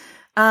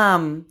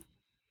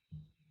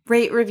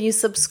 Rate, review,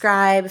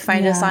 subscribe.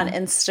 Find us on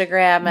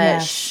Instagram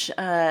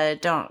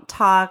at Don't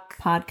Talk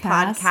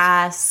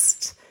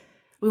Podcast.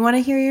 We want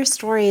to hear your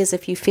stories.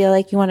 If you feel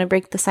like you want to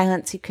break the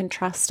silence, you can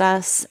trust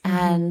us.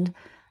 And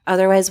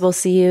otherwise, we'll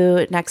see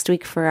you next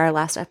week for our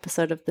last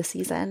episode of the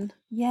season.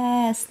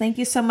 Yes. Thank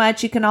you so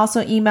much. You can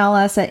also email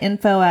us at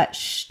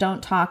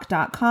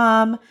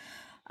info@shdon'ttalk.com.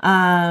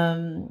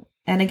 And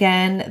And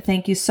again,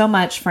 thank you so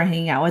much for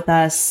hanging out with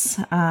us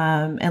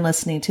and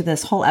listening to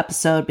this whole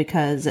episode,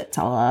 because it's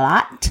a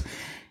lot.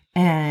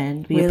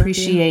 And we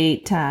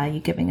appreciate you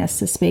giving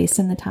us the space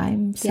and the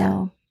time.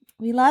 So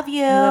we love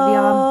you. We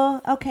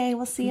love y'all. Okay,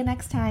 we'll see you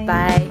next time.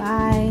 Bye.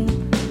 Bye.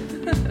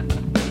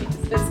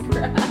 Jesus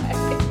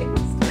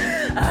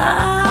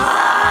Christ.